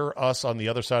endear us on the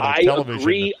other side of the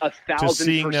television to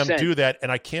seeing them do that,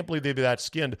 and I can't believe they'd be that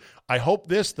skinned. I hope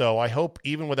this, though. I hope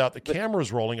even without the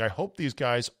cameras rolling, I hope these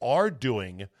guys are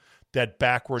doing that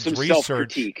backwards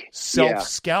research,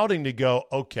 self-scouting to go,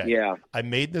 okay, I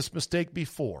made this mistake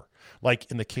before. Like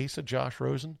in the case of Josh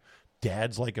Rosen,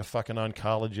 Dad's like a fucking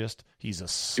oncologist. He's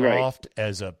as soft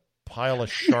as a pile of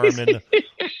Charmin,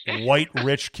 white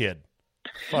rich kid.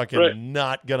 Fucking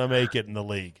not gonna make it in the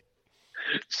league.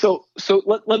 So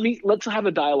let's have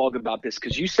a dialogue about this,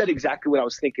 because you said exactly what I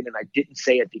was thinking, and I didn't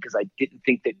say it because I didn't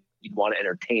think that you'd want to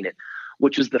entertain it,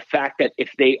 which was the fact that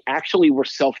if they actually were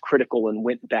self-critical and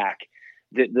went back,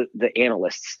 the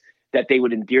analysts, that they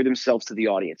would endear themselves to the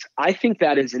audience. I think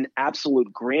that is an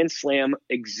absolute grand slam,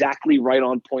 exactly right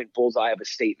on point bullseye of a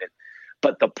statement.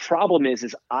 But the problem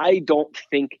is I don't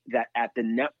think that at the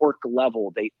network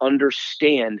level they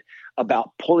understand about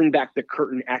pulling back the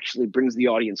curtain actually brings the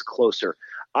audience closer.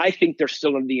 I think they're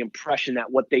still under the impression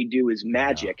that what they do is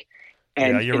magic.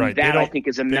 And, you're right. That I think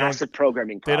is a massive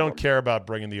programming problem. They don't care about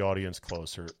bringing the audience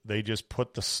closer. They just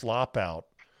put the slop out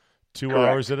 2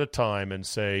 hours at a time and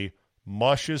say,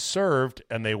 mush is served,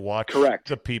 and they watch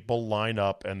the people line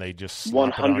up and they just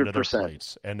slap 100%. It onto their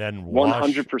plates. And then wash,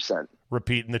 100%.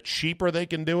 Repeat. And the cheaper they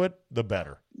can do it, the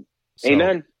better. So,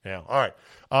 Amen. Yeah. All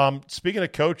right. Speaking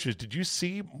of coaches, did you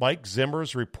see Mike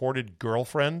Zimmer's reported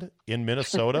girlfriend in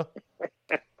Minnesota?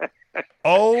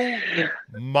 Oh,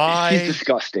 my. She's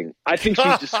disgusting. I think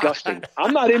she's disgusting.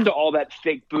 I'm not into all that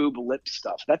fake boob lip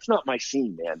stuff. That's not my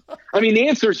scene, man. I mean, the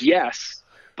answer is yes,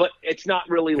 but it's not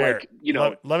really like, you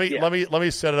know. Let me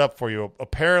set it up for you.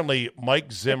 Apparently,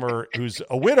 Mike Zimmer, who's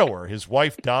a widower, his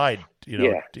wife died.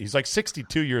 He's like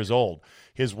 62 years old.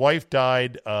 His wife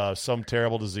died some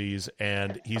terrible disease,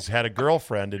 and he's had a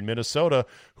girlfriend in Minnesota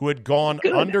who had gone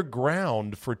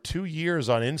underground for 2 years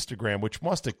on Instagram, which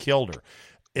must have killed her.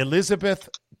 Elizabeth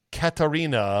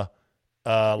Katarina,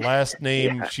 last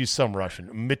name, she's some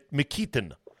Russian,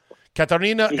 Mikitin.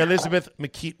 Katarina Elizabeth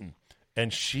Mikitin.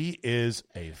 And she is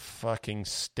a fucking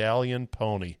stallion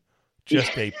pony.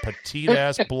 Just a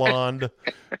petite-ass blonde.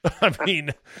 I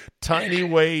mean, tiny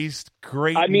waist,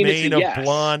 great mane of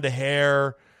blonde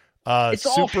hair. It's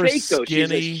super all fake, though.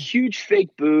 Skinny. She's huge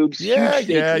fake boobs. Huge fake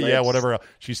legs. Whatever.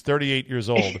 She's 38 years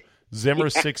old.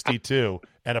 Zimmer's 62.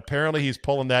 And apparently he's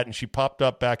pulling that, and she popped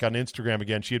up back on Instagram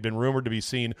again. She had been rumored to be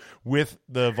seen with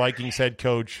the Vikings head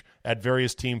coach at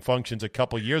various team functions a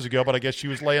couple years ago, but I guess she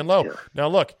was laying low. Yeah. Now,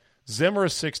 look. Zimmer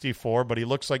is 64, but he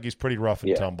looks like he's pretty rough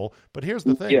and tumble. But here's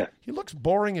the thing. Yeah. He looks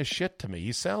boring as shit to me.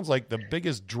 He sounds like the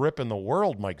biggest drip in the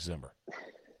world, Mike Zimmer.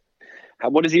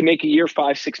 What does he make a year?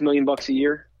 $5-6 million a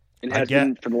year? And has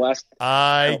been for the last.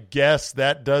 I guess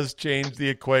that does change the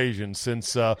equation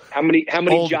since. How many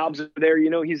jobs are there? You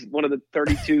know, he's one of the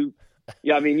 32.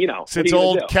 Yeah, I mean, you know. Since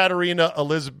old Katarina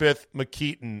Elizabeth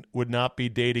McKeaton would not be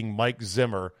dating Mike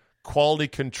Zimmer, quality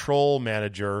control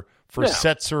manager for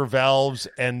Setzer valves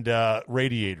and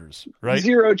radiators, right?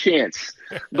 Zero chance.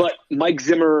 But Mike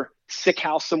Zimmer, sick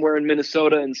house somewhere in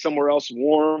Minnesota and somewhere else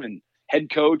warm, and head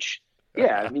coach.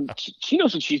 Yeah, I mean, she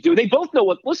knows what she's doing. They both know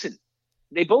what. Listen,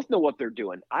 they both know what they're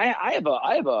doing. My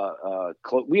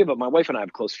wife and I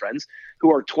have close friends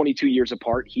who are 22 years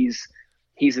apart. He's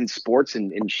in sports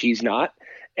and she's not.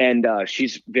 And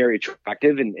she's very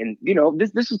attractive, and you know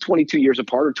this is 22 years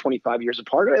apart or 25 years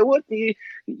apart. What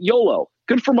YOLO?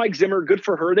 Good for Mike Zimmer. Good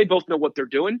for her. They both know what they're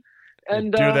doing.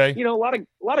 And do they? You know, a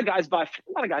lot of guys buy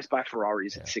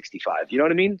Ferraris at 65. You know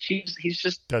what I mean? He's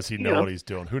just. Does he know what he's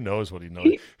doing? Who knows what he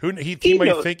knows?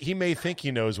 He may think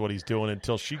he knows what he's doing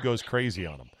until she goes crazy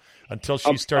on him. Until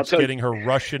she starts getting her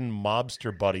Russian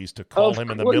mobster buddies to call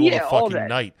him in the middle of the fucking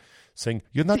night. Saying,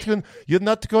 you're not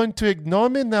going to ignore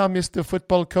me now, Mr.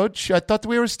 Football Coach. I thought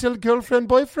we were still girlfriend,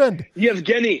 boyfriend.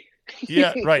 Yevgeny.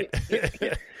 Yeah, right.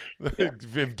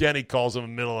 Evgeny calls him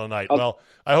in the middle of the night. Well,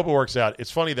 I hope it works out.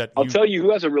 It's funny that I'll tell you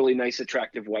who has a really nice,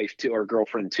 attractive wife too, or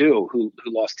girlfriend too, who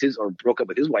lost his or broke up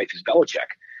with his wife is Belichick.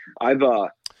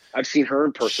 I've seen her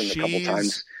in person a couple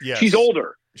times. Yes. She's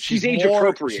older. She's age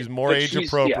appropriate. She's more age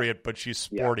appropriate, but she's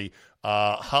sporty.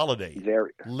 Holiday,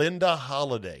 Linda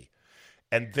Holiday,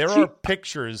 and there are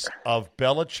pictures of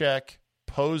Belichick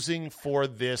posing for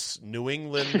this New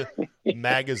England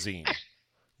magazine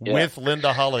with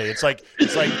Linda Holiday. It's like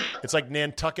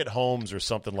Nantucket Homes or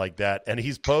something like that, and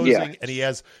he's posing, and he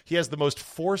has the most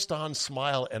forced on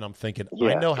smile, and I'm thinking,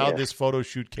 I know how this photo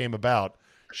shoot came about.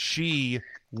 She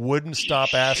wouldn't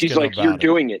stop asking. She's like, "You're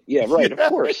doing it, yeah, right? Of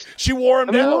course." She wore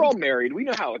him down. We're all married. We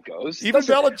know how it goes. Even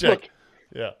Belichick.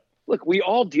 Look, we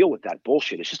all deal with that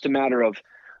bullshit. It's just a matter of,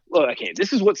 look, okay,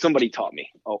 this is what somebody taught me.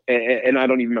 Oh, and I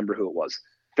don't even remember who it was.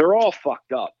 They're all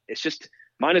fucked up. It's just,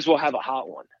 might as well have a hot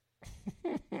one.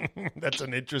 That's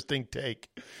an interesting take.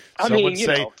 Some would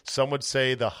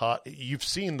say you've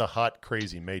seen the hot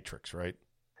crazy Matrix, right?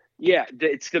 Yeah,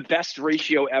 it's the best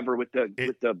ratio ever with the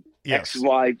X,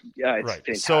 Y. It's right.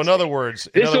 Fantastic. So in other words,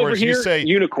 you say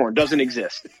unicorn doesn't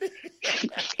exist.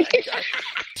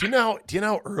 Do you know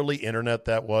how early internet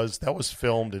that was? That was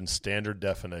filmed in standard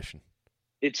definition.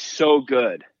 It's so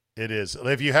good. It is.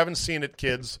 If you haven't seen it,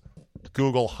 kids,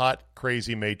 Google hot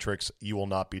crazy Matrix. You will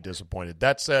not be disappointed.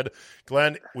 That said,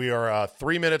 Glenn, we are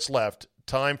 3 minutes left.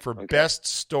 Time for best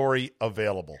story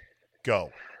available.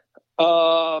 Go.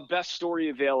 Best story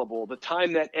available. The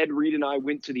time that Ed Reed and I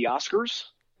went to the Oscars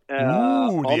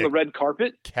on the red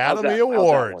carpet. Academy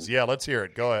Awards. Yeah, let's hear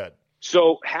it. Go ahead.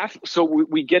 So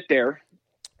we get there.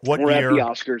 We're year? At the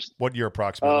Oscars. What year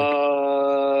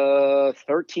approximately?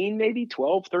 13 maybe,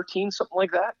 12, 13, something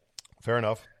like that. Fair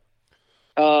enough.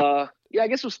 I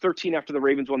guess it was 13 after the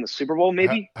Ravens won the Super Bowl,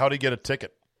 maybe. How do you get a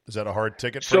ticket? Is that a hard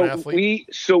ticket for an athlete?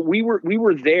 We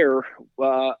were there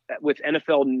with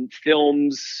NFL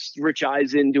Films, Rich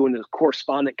Eisen doing a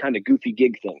correspondent kind of goofy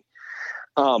gig thing.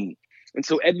 And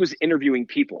so Ed was interviewing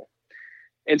people.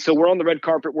 And so we're on the red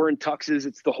carpet. We're in tuxes.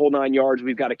 It's the whole 9 yards.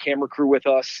 We've got a camera crew with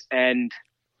us. And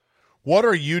what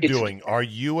are you doing? Are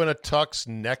you in a tux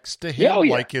next to him,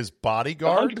 like his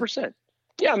bodyguard? 100%.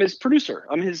 Yeah, I'm his producer.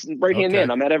 I'm his right-hand man.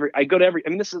 I go to every,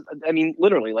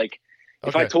 literally, like,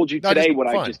 if I told you today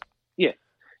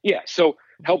So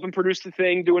helping produce the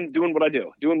thing, doing what I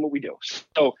do, doing what we do.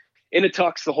 So in a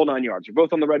tux, the whole 9 yards. We're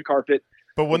both on the red carpet.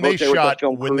 But when they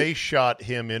shot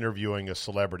him interviewing a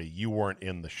celebrity, you weren't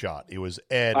in the shot. It was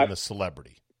Ed and the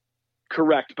celebrity.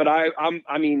 Correct, but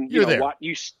you were there.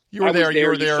 You were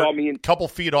there. You saw me a couple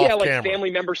feet off camera. Yeah, like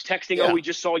family members texting. Yeah. Oh, we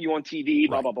just saw you on TV.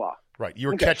 Blah blah blah. Right. You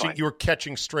were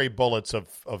catching stray bullets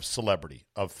of celebrity,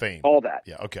 of fame. All that.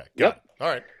 Yeah. Okay. Got it. All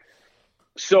right.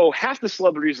 So half the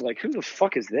celebrities are like, "Who the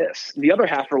fuck is this?" The other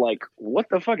half are like, "What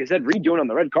the fuck is Ed Reed doing on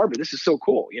the red carpet? This is so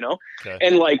cool," you know. Okay.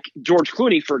 And like George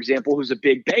Clooney, for example, who's a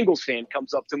big Bengals fan,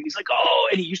 comes up to him. He's like, "Oh,"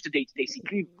 and he used to date Stacey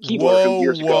Keebler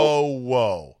years ago.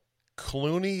 Whoa!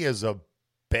 Clooney is a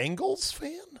Bengals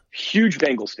fan? Huge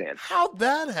Bengals fan. How'd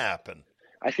that happen?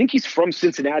 I think he's from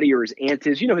Cincinnati, or his aunt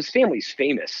is. You know, his family's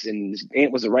famous, and his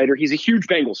aunt was a writer. He's a huge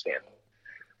Bengals fan.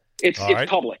 It's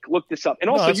public. Look this up. And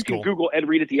also you can Google Ed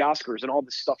Reed at the Oscars, and all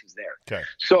this stuff is there. Okay.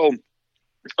 So,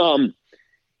 and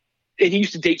he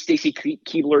used to date Stacey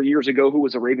Keebler years ago, who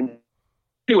was a Raven.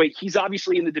 Anyway, he's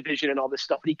obviously in the division and all this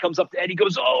stuff. And he comes up to Ed. He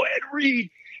goes, "Oh, Ed Reed."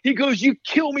 He goes, "You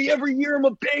kill me every year. I'm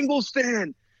a Bengals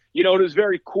fan." You know, it was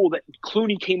very cool that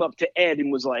Clooney came up to Ed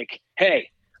and was like,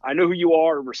 "Hey, I know who you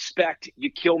are. Respect.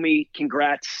 You kill me.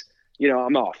 Congrats. You know,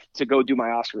 I'm off to go do my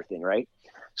Oscar thing." Right.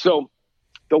 So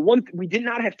we did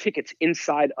not have tickets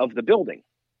inside of the building.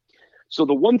 So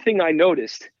the one thing I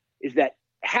noticed is that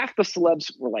half the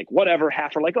celebs were like, whatever.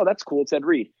 Half are like, "Oh, that's cool. It's Ed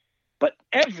Reed." But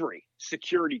every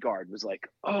security guard was like,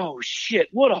 "Oh shit.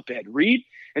 What up, Ed Reed?"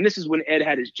 And this is when Ed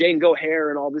had his Django hair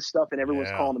and all this stuff, and everyone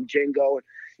was calling him Django,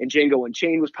 and Django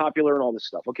Unchained was popular and all this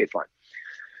stuff. Okay, fine.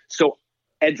 So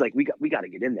Ed's like, we got to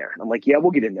get in there. And I'm like, "Yeah,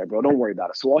 we'll get in there, bro. Don't worry about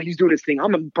it." So while he's doing his thing,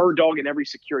 I'm a bird dog in every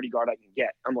security guard I can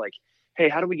get. I'm like, "Hey,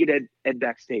 how do we get Ed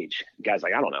backstage?" The guy's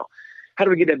like, "I don't know. How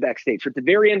do we get Ed backstage?" So at the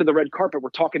very end of the red carpet,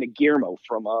 we're talking to Guillermo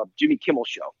from Jimmy Kimmel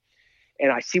Show.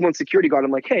 And I see one security guard.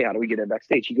 I'm like, "Hey, how do we get Ed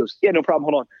backstage?" He goes, "Yeah, no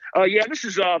problem. Hold on. Yeah, this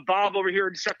is Bob over here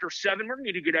in Sector 7. We're going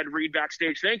to need to get Ed Reed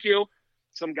backstage. Thank you."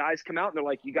 Some guys come out and they're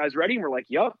like, "You guys ready?" And we're like,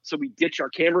 "Yup." So we ditch our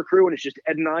camera crew and it's just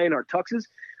Ed and I in our tuxes.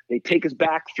 They take us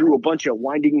back through a bunch of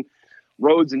winding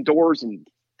roads and doors and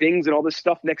things and all this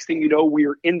stuff. Next thing you know,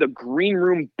 we're in the green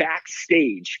room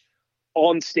backstage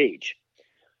on stage.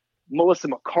 Melissa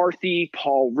McCarthy,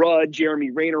 Paul Rudd,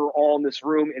 Jeremy Rayner are all in this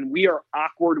room, and we are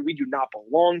awkward. We do not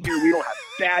belong here. We don't have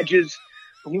badges.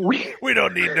 We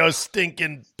don't need no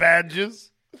stinking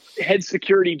badges. Head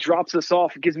security drops us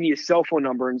off, gives me his cell phone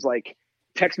number, and is like,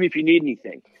 text me if you need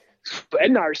anything. So Ed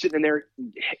and I are sitting in there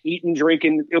eating,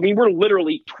 drinking. I mean, we're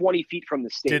literally 20 feet from the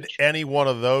stage. Did any one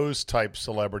of those type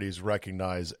celebrities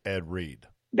recognize Ed Reed?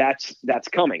 That's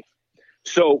coming.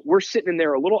 So we're sitting in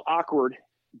there a little awkward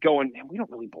going, man, we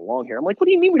don't really belong here. I'm like, what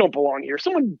do you mean we don't belong here?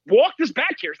 Someone walked us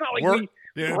back here. It's not like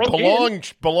belong,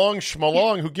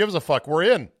 schmalong. Who gives a fuck? We're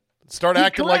in. Start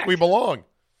acting like we belong.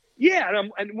 Yeah,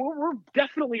 and we're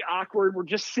definitely awkward. We're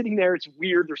just sitting there. It's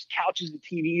weird. There's couches and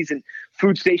TVs and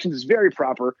food stations. It's very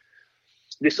proper.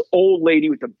 This old lady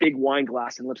with a big wine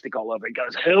glass and lipstick all over it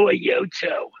goes, "Who are you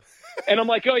two?" And I'm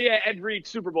like, "Oh yeah, Ed Reed,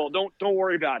 Super Bowl. Don't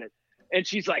worry about it." And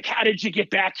she's like, "How did you get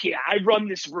back here? I run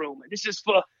this room. This is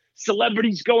for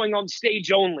celebrities going on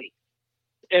stage only."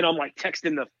 And I'm like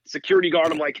texting the security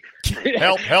guard. I'm like,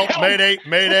 help,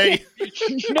 mayday.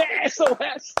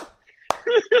 SOS.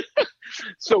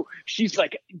 So she's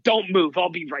like, "Don't move. I'll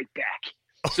be right back."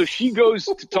 So she goes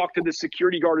to talk to the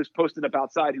security guard who's posted up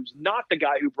outside, who's not the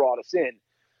guy who brought us in.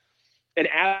 And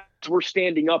as we're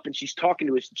standing up and she's talking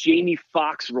to us, Jamie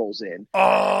Foxx rolls in.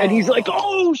 Oh. And he's like,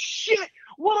 "Oh, shit.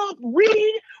 What up,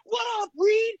 Reed? What up,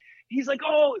 Reed?" He's like,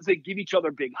 "Oh," they give each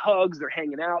other big hugs. They're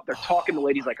hanging out. They're talking. The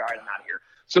lady's like, "All right, I'm out of here."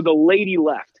 So the lady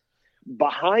left.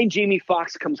 Behind Jamie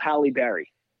Foxx comes Halle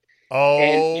Berry. Oh.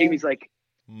 And Jamie's like,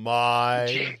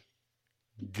 my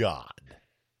God.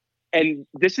 And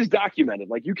this is documented.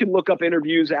 Like, you can look up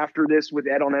interviews after this with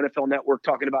Ed on NFL Network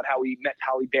talking about how he met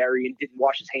Halle Berry and didn't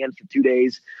wash his hands for 2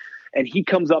 days. And he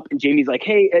comes up and Jamie's like,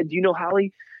 "Hey, Ed, do you know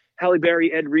Halle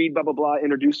Berry, Ed Reed, blah, blah, blah,"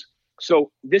 introduce.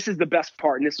 So this is the best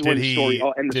part. And this is where the story,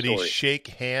 I'll end the story. Did he shake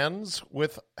hands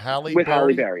with Halle Berry? With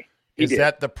Halle Berry. Is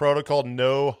that the protocol?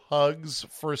 No hugs,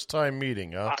 first time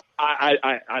meeting, huh?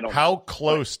 I don't How know.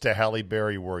 close to Halle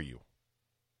Berry were you?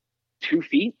 2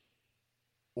 feet?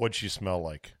 What'd she smell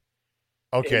like?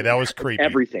 Okay, that was creepy.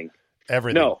 Everything.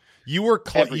 No, you were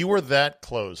everything. You were that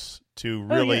close to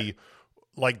really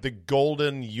like the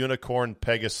golden unicorn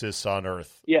Pegasus on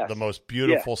Earth. Yes. The most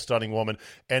beautiful, stunning woman.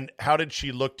 And how did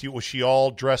she look to you? Was she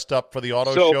all dressed up for the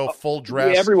auto show, full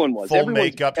dress? Yeah, everyone was. Full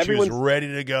makeup. She was ready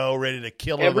to go, ready to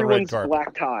kill on the red carpet.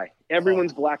 Black tie.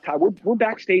 Everyone's black tie. We're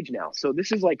backstage now, so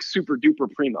this is like super duper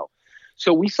primo.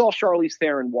 So we saw Charlize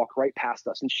Theron walk right past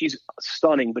us, and she's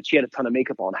stunning, but she had a ton of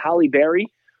makeup on. Halle Berry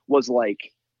was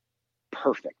like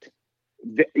perfect,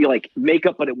 like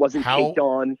makeup, but it wasn't caked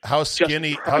on. How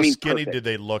skinny? Perfect. Did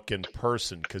they look in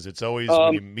person? Because it's always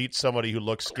when you meet somebody who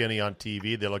looks skinny on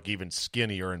TV, they look even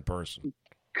skinnier in person.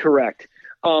 Correct.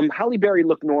 Halle Berry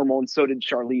looked normal, and so did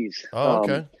Charlize. Oh,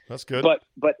 okay, that's good.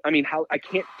 But I mean, I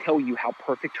can't tell you how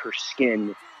perfect her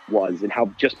skin was, and how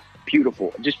just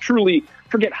beautiful, just truly,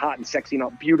 forget hot and sexy,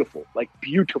 not beautiful, like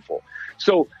beautiful.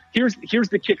 So here's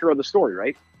the kicker of the story,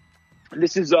 right?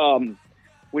 This is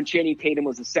when Channing Tatum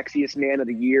was the sexiest man of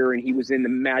the year, and he was in the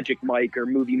Magic Mike or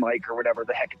Movie Mike or whatever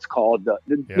the heck it's called.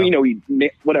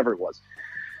 Whatever it was.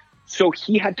 So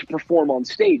he had to perform on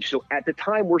stage. So at the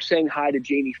time we're saying hi to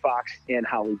Jamie Foxx and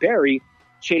Halle Berry,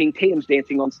 Channing Tatum's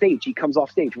dancing on stage. He comes off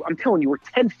stage. I'm telling you, we're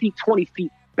 10 feet, 20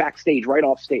 feet backstage, right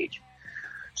off stage.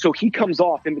 So he comes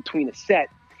off in between a set,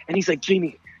 and he's like,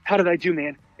 "Jamie, how did I do,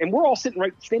 man?" And we're all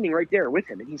standing right there with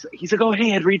him. And he's like, "Oh,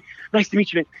 hey, Ed Reed, nice to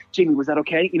meet you, man. Jamie, was that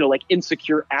okay?" Like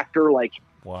insecure actor, like,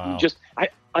 wow. Just I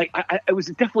was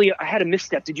definitely, I had a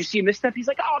misstep. Did you see a misstep? He's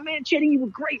like, "Oh man, Channing, you were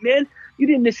great, man. You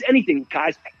didn't miss anything."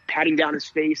 Guys patting down his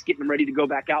face, getting him ready to go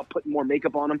back out, putting more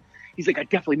makeup on him. He's like, "I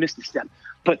definitely missed a step,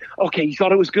 but okay, you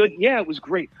thought it was good?" "Yeah, it was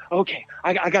great." "Okay,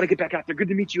 I got to get back out there. Good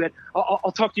to meet you, Ed.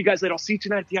 I'll talk to you guys later. I'll see you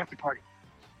tonight at the after party."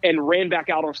 And ran back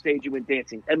out on stage and went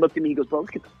dancing. Ed looked at me and he goes, "Bro,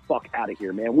 let's get the fuck out of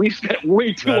here, man. We spent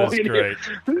way too long in here.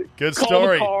 Good Call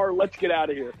story. the car. Let's get out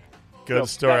of here." Good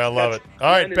story. I love it. All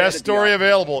right, best story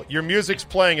available. Your music's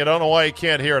playing. I don't know why you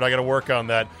can't hear it. I got to work on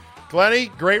that.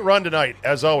 Glenny, great run tonight,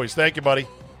 as always. Thank you, buddy.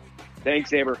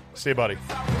 Thanks, Amber. See you, buddy.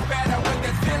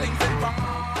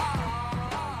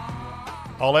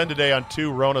 I'll end today on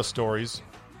 2 Rona stories.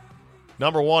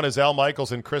 Number 1 is Al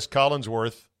Michaels and Chris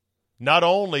Collinsworth. Not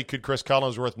only could Chris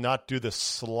Collinsworth not do the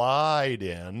slide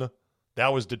in,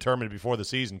 that was determined before the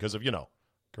season because of,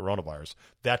 coronavirus.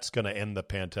 That's going to end the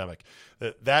pandemic.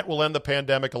 That will end the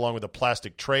pandemic along with the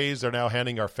plastic trays they're now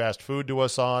handing our fast food to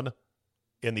us on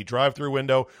in the drive-thru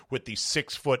window with the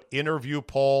 6-foot interview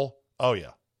pole. Oh,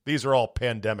 yeah. These are all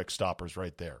pandemic stoppers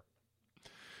right there.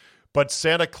 But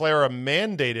Santa Clara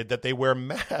mandated that they wear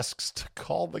masks to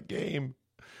call the game.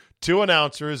 2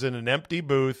 announcers in an empty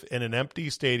booth in an empty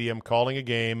stadium calling a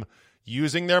game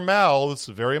using their mouths,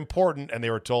 very important, and they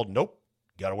were told, "Nope,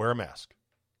 got to wear a mask."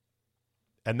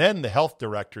 And then the health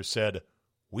director said,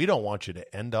 we don't want you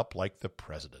to end up like the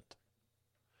president.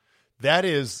 That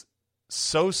is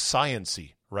so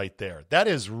sciencey right there. That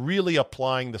is really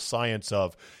applying the science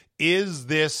of, is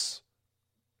this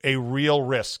a real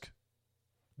risk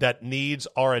that needs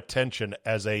our attention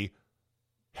as a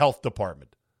health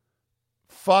department?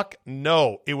 Fuck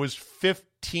no. It was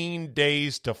 15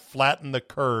 days to flatten the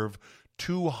curve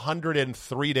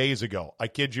 203 days ago. I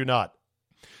kid you not.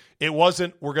 It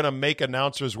wasn't, we're going to make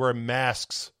announcers wear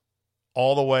masks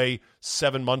all the way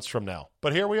 7 months from now.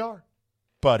 But here we are.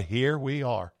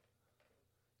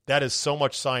 That is so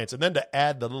much science. And then to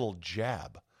add the little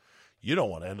jab, you don't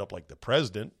want to end up like the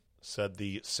president, said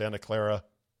the Santa Clara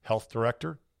health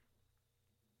director.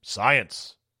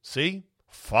 Science. See?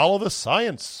 Follow the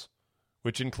science,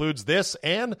 which includes this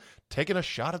and taking a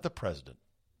shot at the president.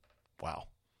 Wow.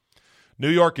 New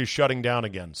York is shutting down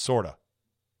again, sort of,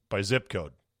 by zip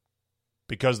code,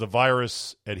 because the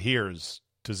virus adheres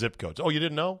to zip codes. Oh, you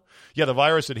didn't know? Yeah, the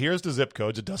virus adheres to zip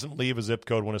codes. It doesn't leave a zip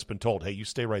code when it's been told, hey, you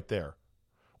stay right there,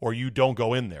 or you don't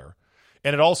go in there.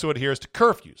 And it also adheres to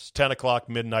curfews, 10 o'clock,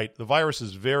 midnight. The virus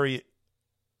is very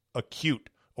acute,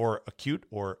 or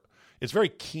it's very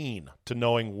keen to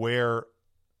knowing where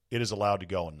it is allowed to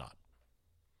go and not.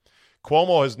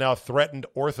 Cuomo has now threatened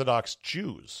Orthodox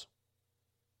Jews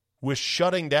with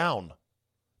shutting down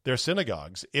their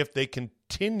synagogues if they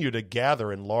continue to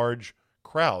gather in large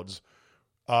crowds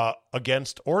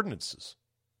against ordinances.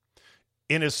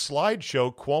 In his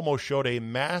slideshow, Cuomo showed a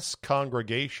mass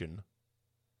congregation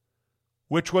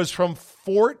which was from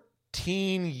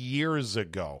 14 years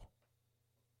ago.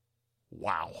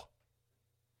 Wow.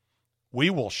 We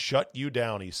will shut you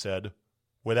down, he said,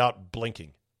 without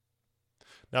blinking.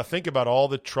 Now think about all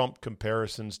the Trump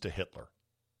comparisons to Hitler.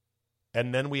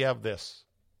 And then we have this.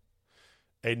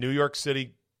 A New York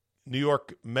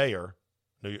mayor,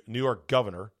 New York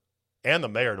governor, and the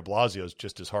mayor de Blasio is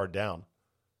just as hard down,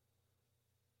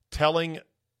 telling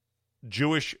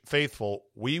Jewish faithful,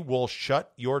 we will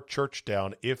shut your church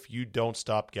down if you don't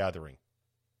stop gathering.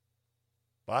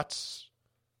 That's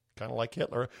kind of like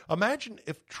Hitler. Imagine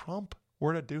if Trump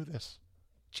were to do this.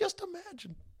 Just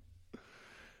imagine.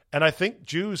 And I think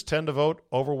Jews tend to vote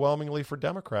overwhelmingly for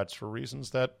Democrats for reasons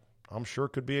that I'm sure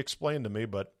could be explained to me,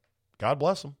 but God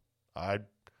bless them. I'd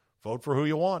vote for who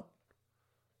you want.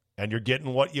 And you're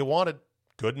getting what you wanted,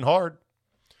 good and hard.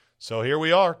 So here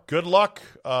we are. Good luck,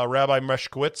 Rabbi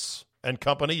Meshkowitz and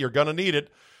company. You're going to need it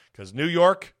because New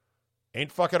York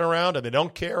ain't fucking around and they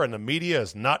don't care, and the media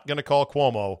is not going to call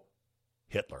Cuomo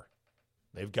Hitler.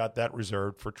 They've got that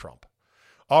reserved for Trump.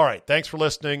 All right, thanks for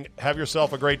listening. Have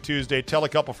yourself a great Tuesday. Tell a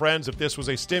couple friends if this was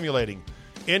a stimulating,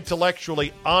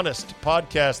 intellectually honest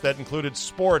podcast that included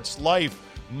sports, life,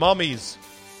 mummies,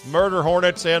 murder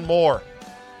hornets, and more.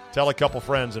 Tell a couple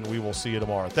friends, and we will see you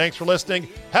tomorrow. Thanks for listening.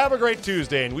 Have a great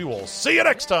Tuesday, and we will see you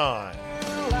next time.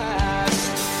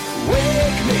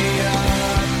 Wake me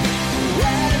up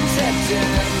when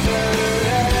September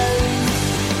ends.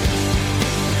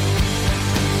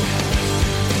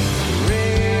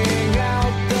 Ring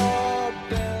out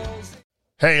the bells.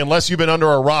 Hey, unless you've been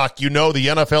under a rock, you know the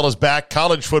NFL is back,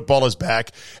 college football is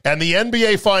back, and the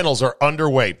NBA Finals are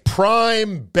underway.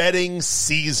 Prime betting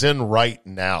season right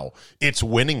now. It's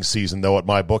winning season, though, at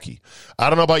MyBookie. I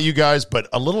don't know about you guys, but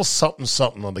a little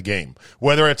something on the game.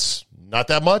 Whether it's not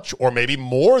that much or maybe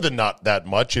more than not that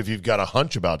much if you've got a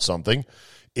hunch about something,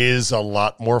 is a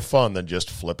lot more fun than just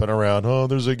flipping around, oh,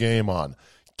 there's a game on.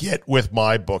 Get with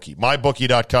MyBookie.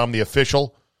 MyBookie.com, the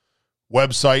official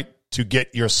website to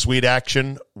get your sweet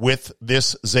action with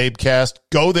this Zabecast.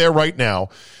 Go there right now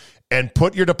and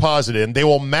put your deposit in. They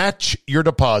will match your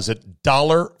deposit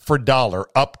dollar for dollar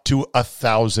up to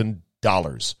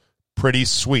 $1,000. Pretty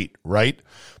sweet, right?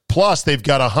 Plus, they've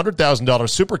got a $100,000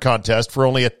 super contest for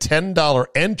only a $10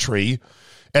 entry,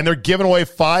 and they're giving away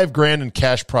 $5,000 in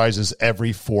cash prizes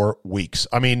every 4 weeks.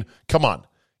 I mean, come on.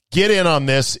 Get in on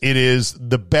this. It is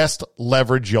the best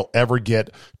leverage you'll ever get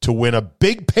to win a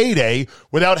big payday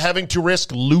without having to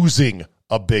risk losing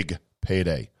a big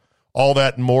payday. All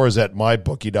that and more is at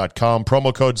mybookie.com.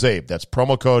 Promo code ZABE. That's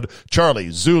promo code Charlie,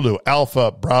 Zulu,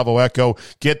 Alpha, Bravo, Echo.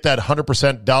 Get that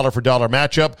 100% dollar for dollar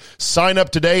matchup. Sign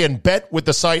up today and bet with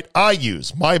the site I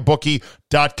use,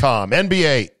 mybookie.com.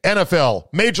 NBA, NFL,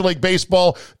 Major League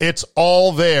Baseball. It's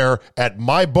all there at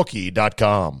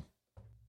mybookie.com.